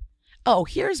anyone? Oh,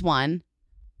 here's one.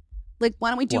 Like, why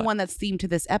don't we do one that's themed to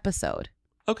this episode?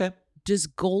 Okay. Does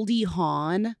Goldie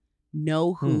Hawn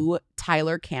know who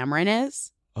Tyler Cameron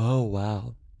is? Oh,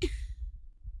 wow.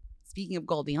 Speaking of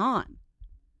Goldie Hawn.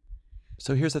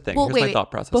 So here's the thing. Well, here's my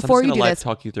thought process. Before I'm just you going do to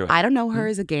talk you through it. I Don't Know Her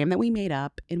is a game that we made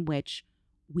up in which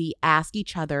we ask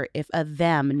each other if a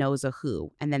them knows a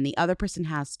who. And then the other person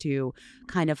has to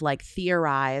kind of like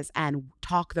theorize and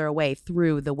talk their way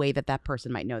through the way that that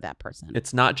person might know that person.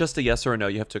 It's not just a yes or a no.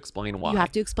 You have to explain why. You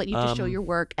have to explain. You have to show your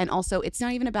work. And also, it's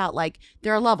not even about like,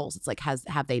 there are levels. It's like,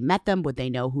 have they met them? Would they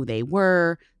know who they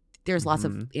were? There's lots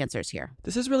of answers here.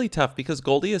 This is really tough because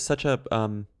Goldie is such a,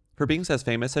 for being as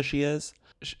famous as she is,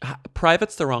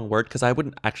 private's the wrong word because I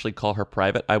wouldn't actually call her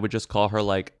private. I would just call her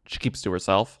like she keeps to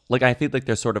herself. Like I feel like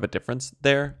there's sort of a difference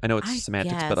there. I know it's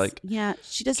semantics, but like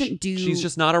she doesn't do. She's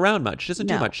just not around much. She doesn't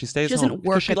do much. She stays home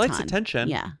because she likes attention.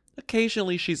 Yeah.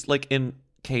 Occasionally she's like in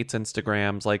Kate's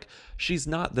Instagrams. Like she's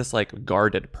not this like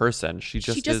guarded person. She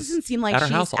just doesn't seem like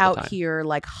she's out here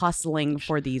like hustling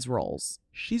for these roles.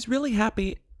 She's really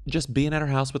happy just being at her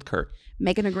house with Kurt,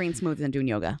 making a green smoothie and doing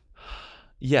yoga.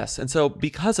 Yes. And so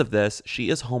because of this,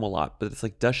 she is home a lot. But it's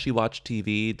like, does she watch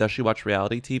TV? Does she watch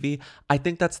reality TV? I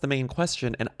think that's the main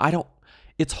question. And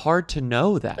it's hard to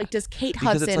know that. Like, does Kate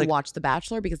Hudson watch The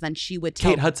Bachelor? Because then she would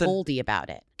tell Goldie about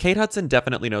it. Kate Hudson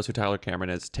definitely knows who Tyler Cameron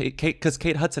is. Because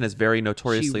Kate Hudson is very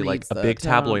notoriously like a big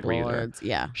tabloid reader.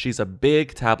 Yeah. She's a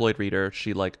big tabloid reader.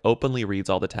 She like openly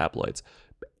reads all the tabloids.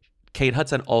 Kate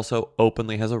Hudson also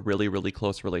openly has a really, really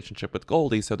close relationship with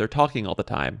Goldie. So they're talking all the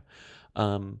time.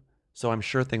 So I'm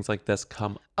sure things like this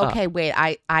come up. Okay, wait.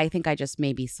 I think I just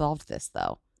maybe solved this,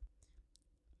 though.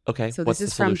 Okay, so this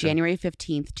is from January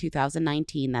 15th,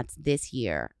 2019. That's this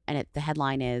year. And the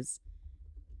headline is,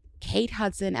 Kate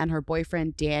Hudson and her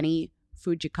boyfriend, Danny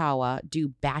Fujikawa, do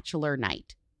Bachelor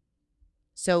Night.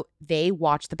 So they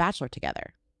watch The Bachelor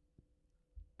together.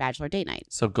 Bachelor date night.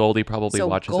 So Goldie probably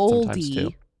watches it sometimes, too.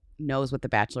 Goldie knows what The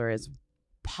Bachelor is.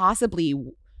 Possibly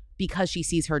because she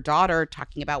sees her daughter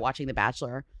talking about watching The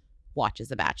Bachelor, watches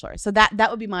The Bachelor. So that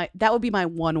would be my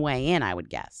one way in, I would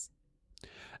guess.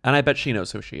 And I bet she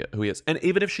knows who he is. And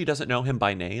even if she doesn't know him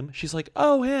by name, she's like,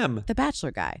 oh, him. The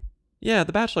Bachelor guy. Yeah,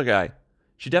 the Bachelor guy.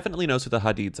 She definitely knows who the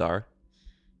Hadids are.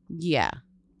 Yeah.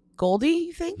 Goldie,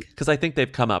 you think? Because I think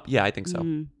they've come up. Yeah, I think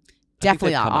so.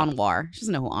 Definitely not Anwar. She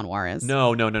doesn't know who Anwar is.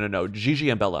 No. Gigi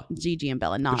and Bella. Gigi and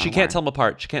Bella, not But she Anwar. can't tell them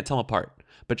apart.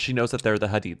 But she knows that they're the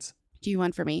Hadids. Do you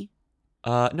want for me?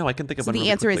 No, I can think of So one the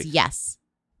really answer quickly. is yes.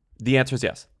 The answer is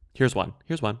yes. Here's one.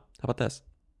 How about this?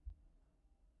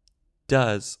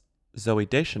 Does Zooey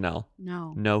Deschanel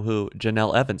know who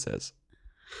Janelle Evans is?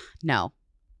 No.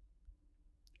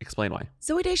 Explain why.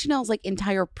 Zooey Deschanel's like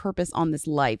entire purpose on this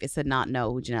life is to not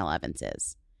know who Janelle Evans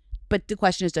is. But the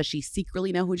question is, does she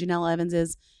secretly know who Janelle Evans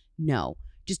is? No.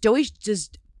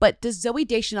 But does Zooey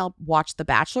Deschanel watch The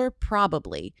Bachelor?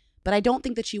 Probably. But I don't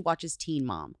think that she watches Teen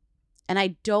Mom. And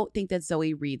I don't think that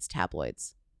Zoe reads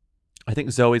tabloids. I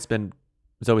think Zoe's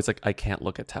like, I can't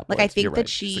look at tabloids. Like I think You're that right.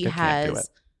 she She's like, I can't do it.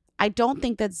 I don't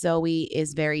think that Zoe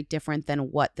is very different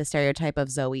than what the stereotype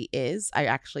of Zoe is. I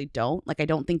actually don't. Like I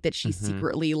don't think that she's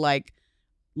secretly like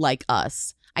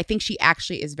us. I think she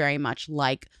actually is very much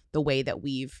like the way that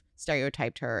we've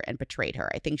stereotyped her and portrayed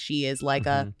her. I think she is like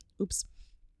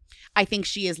I think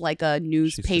she is like a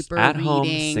newspaper at reading, home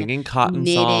singing cotton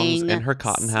knitting, songs in her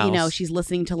cotton house. You know, she's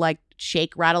listening to like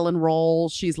Shake, Rattle, and Roll.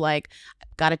 She's like,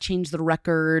 got to change the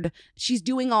record. She's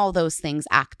doing all those things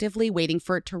actively, waiting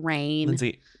for it to rain.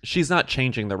 Lindsay, she's not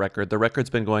changing the record. The record's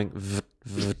been going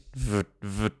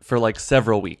for like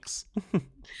several weeks.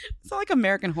 It's not like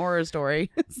American Horror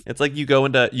Story. It's like you go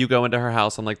into her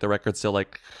house and like the record's still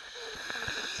like.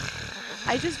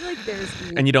 I just feel like there's...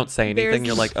 And you don't say anything.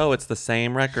 You're like, oh, it's the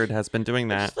same record has been doing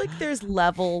that. I just feel like there's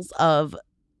levels of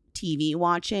TV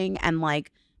watching and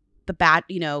like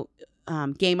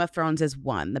Game of Thrones is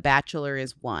one. The Bachelor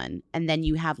is one. And then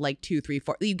you have like 2, 3,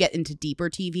 4. You get into deeper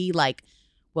TV like,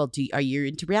 well, are you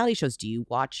into reality shows? Do you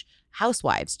watch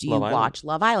Housewives? Do you watch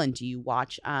Love Island? Do you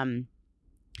watch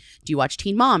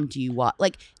Teen Mom? Do you watch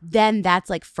then that's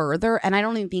like further, and I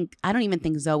don't even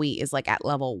think Zoe is like at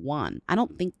level 1. I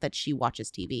don't think that she watches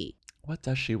TV. What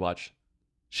does she watch?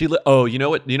 You know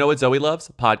what Zoe loves?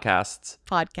 Podcasts.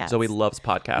 Zoe loves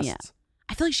podcasts. Yeah.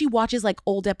 I feel like she watches like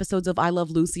old episodes of I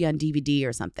Love Lucy on DVD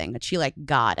or something that she like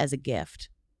got as a gift.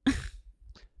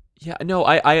 Yeah, no,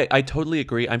 I totally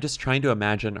agree. I'm just trying to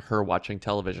imagine her watching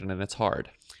television, and it's hard.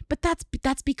 But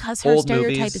that's because her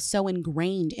stereotype is so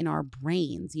ingrained in our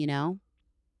brains, you know?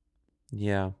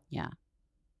 Yeah. Yeah.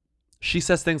 She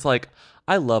says things like,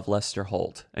 I love Lester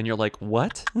Holt. And you're like,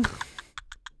 what?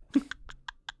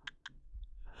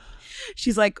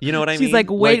 She's like, you know what I mean? She's like,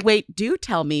 wait, do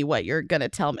tell me what you're going to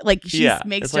tell me. Like, she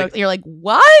makes jokes. Like, you're like,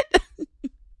 what?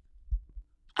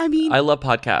 I mean, I love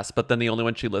podcasts, but then the only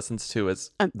one she listens to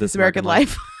is This American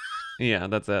Life. Yeah,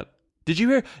 that's it. Did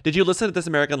you listen to This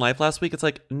American Life last week? It's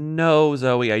like, no,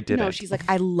 Zoe, I didn't. No, she's like,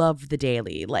 I love The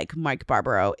Daily. Like, Mike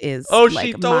Barbaro is she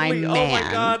like totally, my man. Oh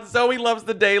my God, Zoe loves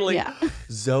The Daily. Yeah.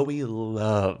 Zoe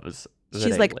loves The She's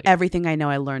Daily. like, everything I know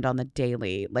I learned on The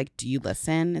Daily. Like, do you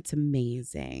listen? It's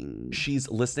amazing. She's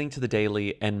listening to The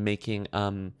Daily and making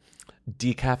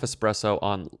decaf espresso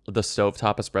on the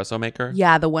stovetop espresso maker.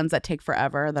 Yeah, the ones that take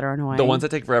forever, that are annoying. The ones that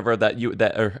take forever, that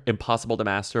are impossible to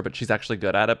master, but she's actually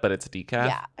good at it, but it's decaf.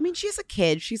 Yeah. I mean, she's a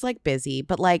kid. She's like busy,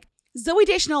 but like Zooey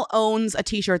Deschanel owns a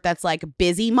t-shirt that's like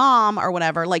busy mom or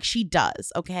whatever. Like she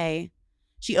does, okay?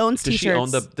 She owns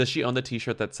t-shirts. Does she own the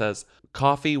t-shirt that says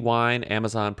coffee, wine,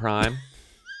 Amazon Prime?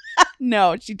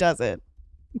 No, she doesn't.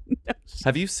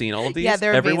 Have you seen all of these? Yeah,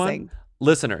 they're Everyone? amazing.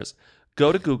 Listeners,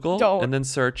 go to Google and then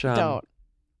search. Don't.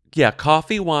 Yeah,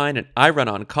 coffee, wine, and I run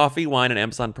on coffee, wine, and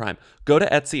Amazon Prime. Go to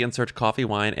Etsy and search coffee,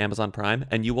 wine, Amazon Prime,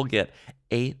 and you will get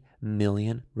 8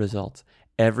 million results.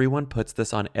 Everyone puts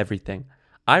this on everything.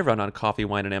 I run on coffee,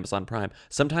 wine, and Amazon Prime.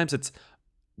 Sometimes it's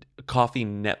coffee,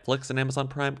 Netflix, and Amazon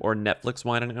Prime, or Netflix,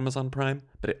 wine, and Amazon Prime,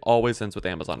 but it always ends with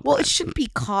Amazon Prime. Well, it shouldn't be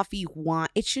coffee, wine.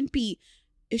 It shouldn't be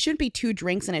 2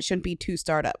 drinks, and it shouldn't be 2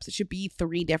 startups. It should be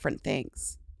 3 different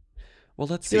things. Well,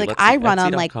 let's see. Like I run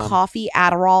on like coffee,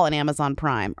 Adderall, and Amazon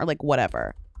Prime, or like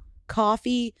whatever.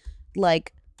 Coffee,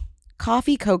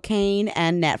 cocaine,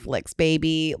 and Netflix,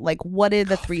 baby. Like, what are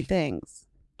the 3 things?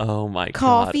 Oh my God.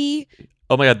 Coffee.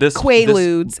 Oh my God. This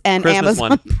Quaaludes and Christmas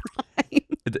Amazon Prime.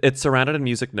 It's surrounded in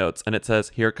music notes, and it says,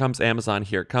 "Here comes Amazon.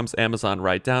 Here comes Amazon.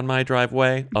 Right down my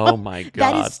driveway." Oh my God.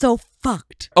 That is so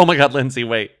fucked. Oh my God, Lindsay,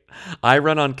 wait. I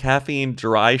run on caffeine,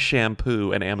 dry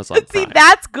shampoo, and Amazon Prime. See,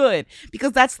 that's good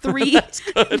because that's 3. That's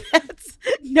good.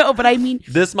 No, but I mean,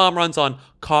 this mom runs on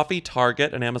coffee,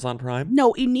 Target, and Amazon Prime.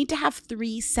 No, you need to have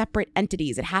 3 separate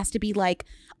entities. It has to be like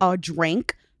a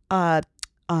drink,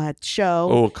 show.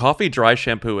 Oh, coffee, dry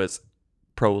shampoo is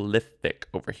prolific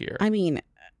over here. I mean,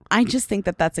 I just think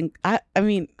that's I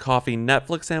mean, Coffee,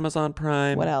 Netflix, Amazon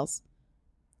Prime. what else?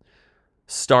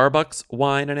 Starbucks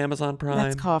wine and Amazon Prime.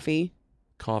 That's coffee.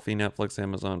 Coffee, Netflix,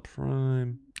 Amazon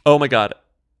Prime. Oh my God.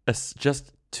 It's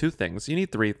just 2 things. You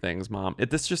need 3 things, Mom.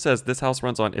 This just says this house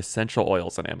runs on essential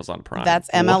oils and Amazon Prime. That's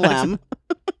MLM.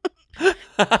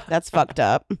 That's fucked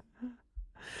up.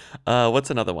 What's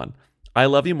another one? I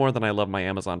love you more than I love my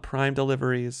Amazon Prime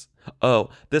deliveries. Oh,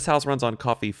 this house runs on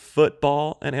coffee,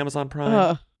 football, and Amazon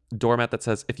Prime. Doormat that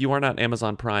says, if you are not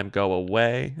Amazon Prime, go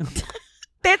away.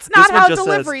 That's not how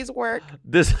deliveries work.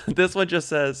 This one just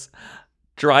says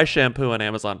dry shampoo on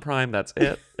Amazon Prime. That's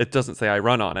it. It doesn't say I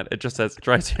run on it. It just says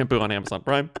dry shampoo on Amazon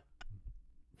Prime.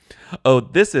 Oh,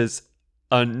 this is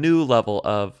a new level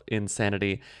of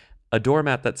insanity. A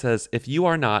doormat that says, if you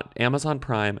are not Amazon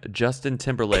Prime, Justin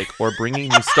Timberlake, or bringing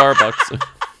you Starbucks,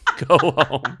 go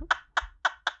home.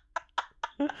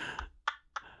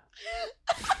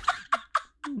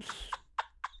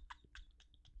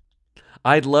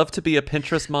 I'd love to be a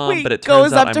Pinterest mom, but it turns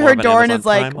goes out up to I'm more her of an door and Amazon is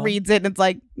like, Prime mom. reads it, and it's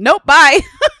like, nope, bye.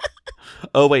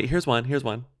 Oh, wait, here's one.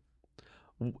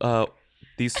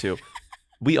 These 2.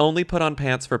 We only put on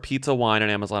pants for pizza, wine,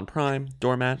 and Amazon Prime.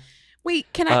 Doormat.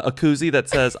 Wait, can I? A koozie that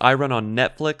says I run on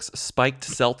Netflix, spiked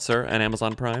seltzer, and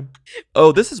Amazon Prime.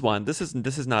 Oh, this is one. This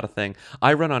is not a thing.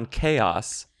 I run on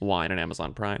Chaos wine and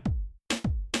Amazon Prime.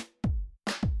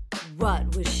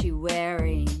 What was she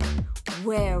wearing?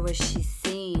 Where was she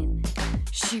seen?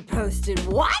 She posted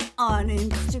what on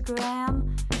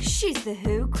Instagram? She's the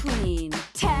Who Queen.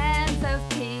 Tens of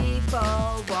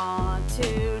people want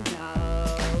to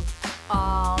know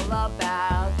all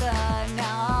about the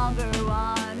number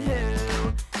one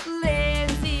Who.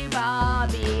 Lindsay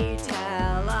Bobby,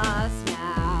 tell us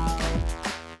now.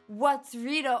 What's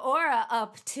Rita Ora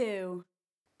up to?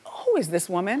 Who is this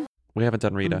woman? We haven't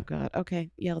done Rita. Oh, God.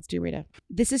 Okay. Yeah, let's do Rita.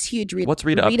 This is huge, Rita. What's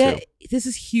Rita up to? This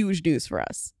is huge news for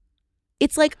us.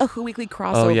 It's like a Who Weekly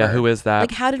crossover. Oh, yeah. Who is that?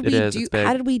 Like, how did we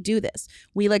do this?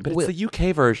 But it's the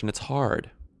UK version. It's hard.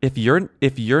 If you're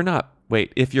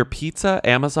Pizza,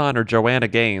 Amazon, or Joanna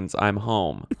Gaines, I'm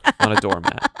home on a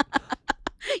doormat.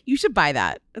 You should buy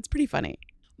that. That's pretty funny.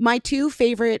 My 2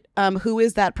 favorite Who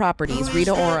Is That properties,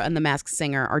 Rita Ora and The Masked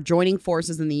Singer, are joining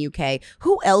forces in the UK.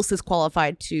 Who else is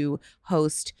qualified to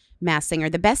host Masked Singer?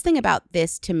 The best thing about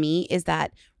this to me is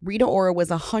that Rita Ora was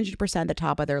 100% the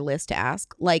top of their list to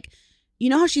ask. Like, you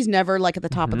know how she's never like at the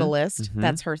top of the list? Mm-hmm.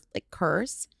 That's her like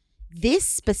curse. This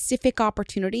specific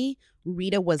opportunity,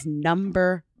 Rita was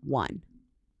number 1.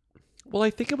 Well,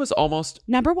 I think it was almost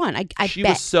number 1. I bet. She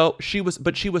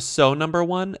was so number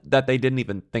 1 that they didn't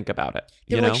even think about it.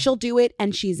 They're like, she'll do it,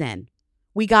 and she's in.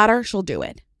 We got her. She'll do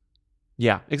it.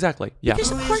 Yeah, exactly. Yeah.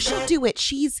 Because of course she'll do it.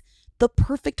 She's the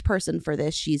perfect person for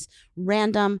this. She's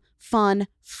random, fun,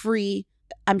 free.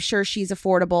 I'm sure she's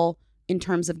affordable in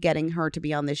terms of getting her to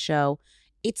be on this show.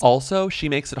 It's also, she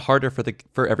makes it harder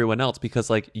for everyone else because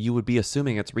like you would be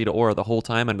assuming it's Rita Ora the whole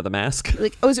time under the mask.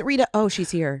 Like, oh, is it Rita? Oh, she's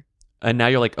here. And now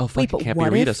you're like, oh, fuck, it can't be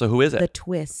Rita. So who is it? The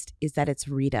twist is that it's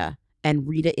Rita, and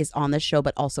Rita is on the show,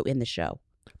 but also in the show.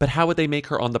 But how would they make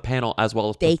her on the panel as well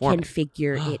as they performing? Can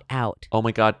figure it out. Oh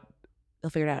my God. They'll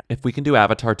figure it out. If we can do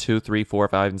Avatar 2, 3, 4,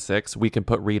 5, and 6, we can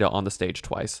put Rita on the stage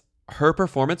twice. Her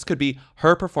performance could be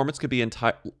a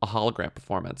hologram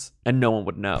performance, and no one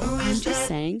would know. I'm just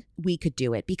saying we could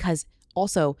do it because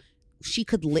also she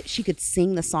could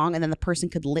sing the song, and then the person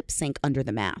could lip sync under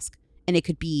the mask, and it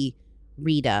could be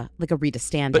Rita, like a Rita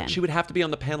stand-in. But she would have to be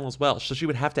on the panel as well, so she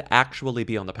would have to actually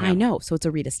be on the panel. I know, so it's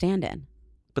a Rita stand-in.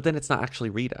 But then it's not actually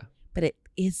Rita. But it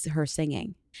is her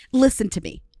singing. Listen to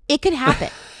me. It could happen.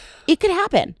 It could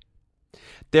happen.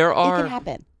 There are it could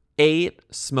happen. 8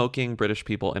 smoking British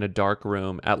people in a dark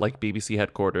room at like BBC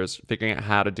headquarters figuring out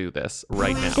how to do this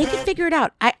right now. They can figure it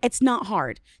out. It's not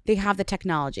hard. They have the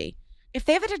technology. If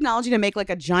they have the technology to make like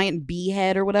a giant bee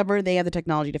head or whatever, they have the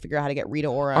technology to figure out how to get Rita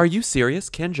Ora. Are you serious?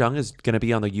 Ken Jeong is going to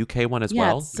be on the UK one as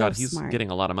well? It's so God, he's smart.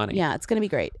 getting a lot of money. Yeah, it's going to be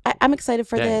great. I'm excited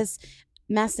for this.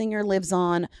 Masked Singer lives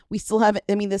on. We still have,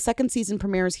 the second season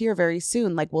premieres here very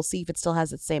soon. Like, we'll see if it still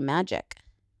has its same magic.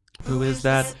 Who is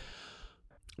that?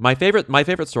 My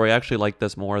favorite story, I actually like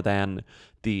this more than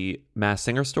the Masked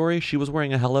Singer story. She was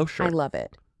wearing a Hello shirt. I love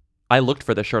it. I looked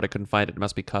for the shirt. I couldn't find it. It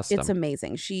must be custom. It's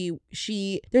amazing.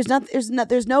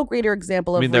 There's no greater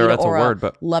example of Rita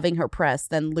Ora loving her press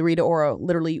than Rita Ora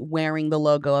literally wearing the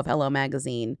logo of Hello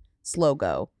Magazine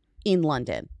logo in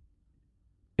London.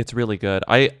 It's really good.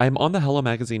 I'm on the Hello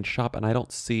Magazine shop and I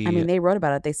don't see. They wrote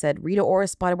about it. They said Rita Ora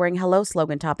spotted wearing Hello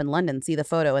slogan top in London. See the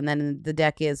photo, and then the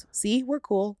deck is, see, we're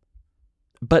cool.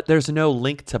 But there's no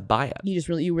link to buy it.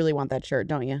 You really want that shirt,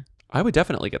 don't you? I would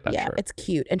definitely get that Yeah, shirt. it's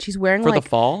cute. And she's wearing For the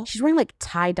fall? She's wearing like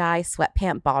tie-dye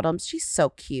sweatpant bottoms. She's so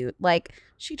cute. Like,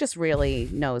 she just really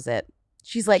knows it.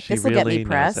 She's like, She this will get really me knows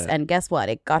press. it. And guess what?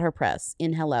 It got her press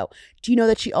in Hello. Do you know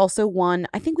that she also won?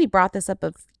 I think we brought this up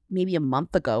maybe a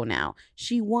month ago now.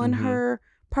 She won her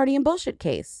Party and Bullshit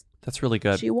case. That's really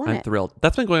good. She won I'm it. thrilled.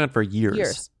 That's been going on for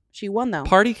years. She won though.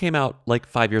 Party came out like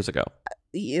 5 years ago.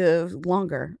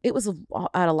 Longer. It was out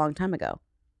a long time ago.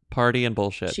 Party and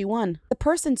Bullshit. She won. The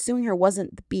person suing her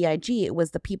wasn't the B.I.G. It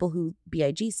was the people who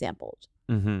B.I.G. sampled.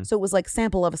 Mm-hmm. So it was like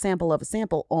sample of a sample of a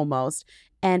sample almost.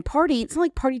 And Party, it's not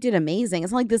like Party did amazing.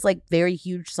 It's not like this like very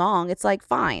huge song. It's like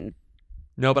fine.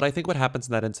 No, but I think what happens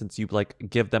in that instance, you like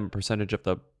give them a percentage of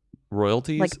the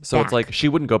royalties. Like so back. it's like she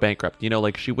wouldn't go bankrupt. You know,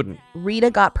 like she wouldn't.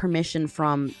 Rita got permission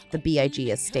from the B.I.G.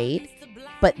 estate,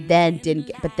 but then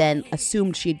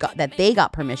assumed that they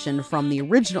got permission from the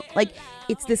original. Like,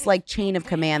 it's this like chain of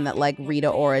command that like Rita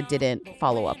Ora didn't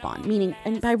follow up on. Meaning,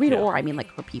 and by Rita Ora I mean like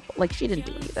her people. Like, she didn't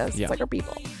do any of this. Yeah. It's like her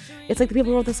people. It's like the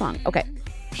people who wrote the song. Okay.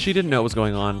 She didn't know what was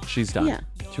going on. She's done. Yeah.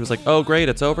 She was like, oh, great,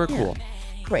 it's over. Yeah. Cool.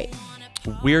 Great.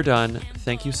 We're done.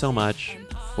 Thank you so much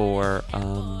for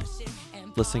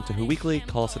listening to Who Weekly.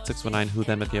 Call us at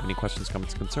 619-WHO-THEM if you have any questions,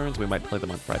 comments, concerns. We might play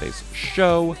them on Friday's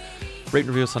show. Rate and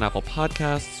review us on Apple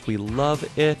Podcasts. We love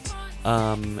it.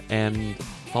 And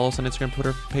follow us on Instagram,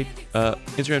 Twitter,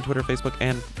 Facebook,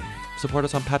 and support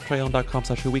us on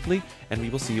patreon.com/WhoWeekly. And we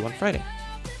will see you on Friday.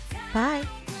 Bye.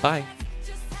 Bye.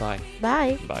 Bye.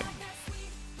 Bye. Bye.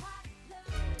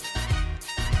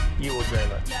 You will dream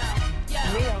it.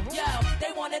 Yo,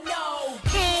 they wanna know.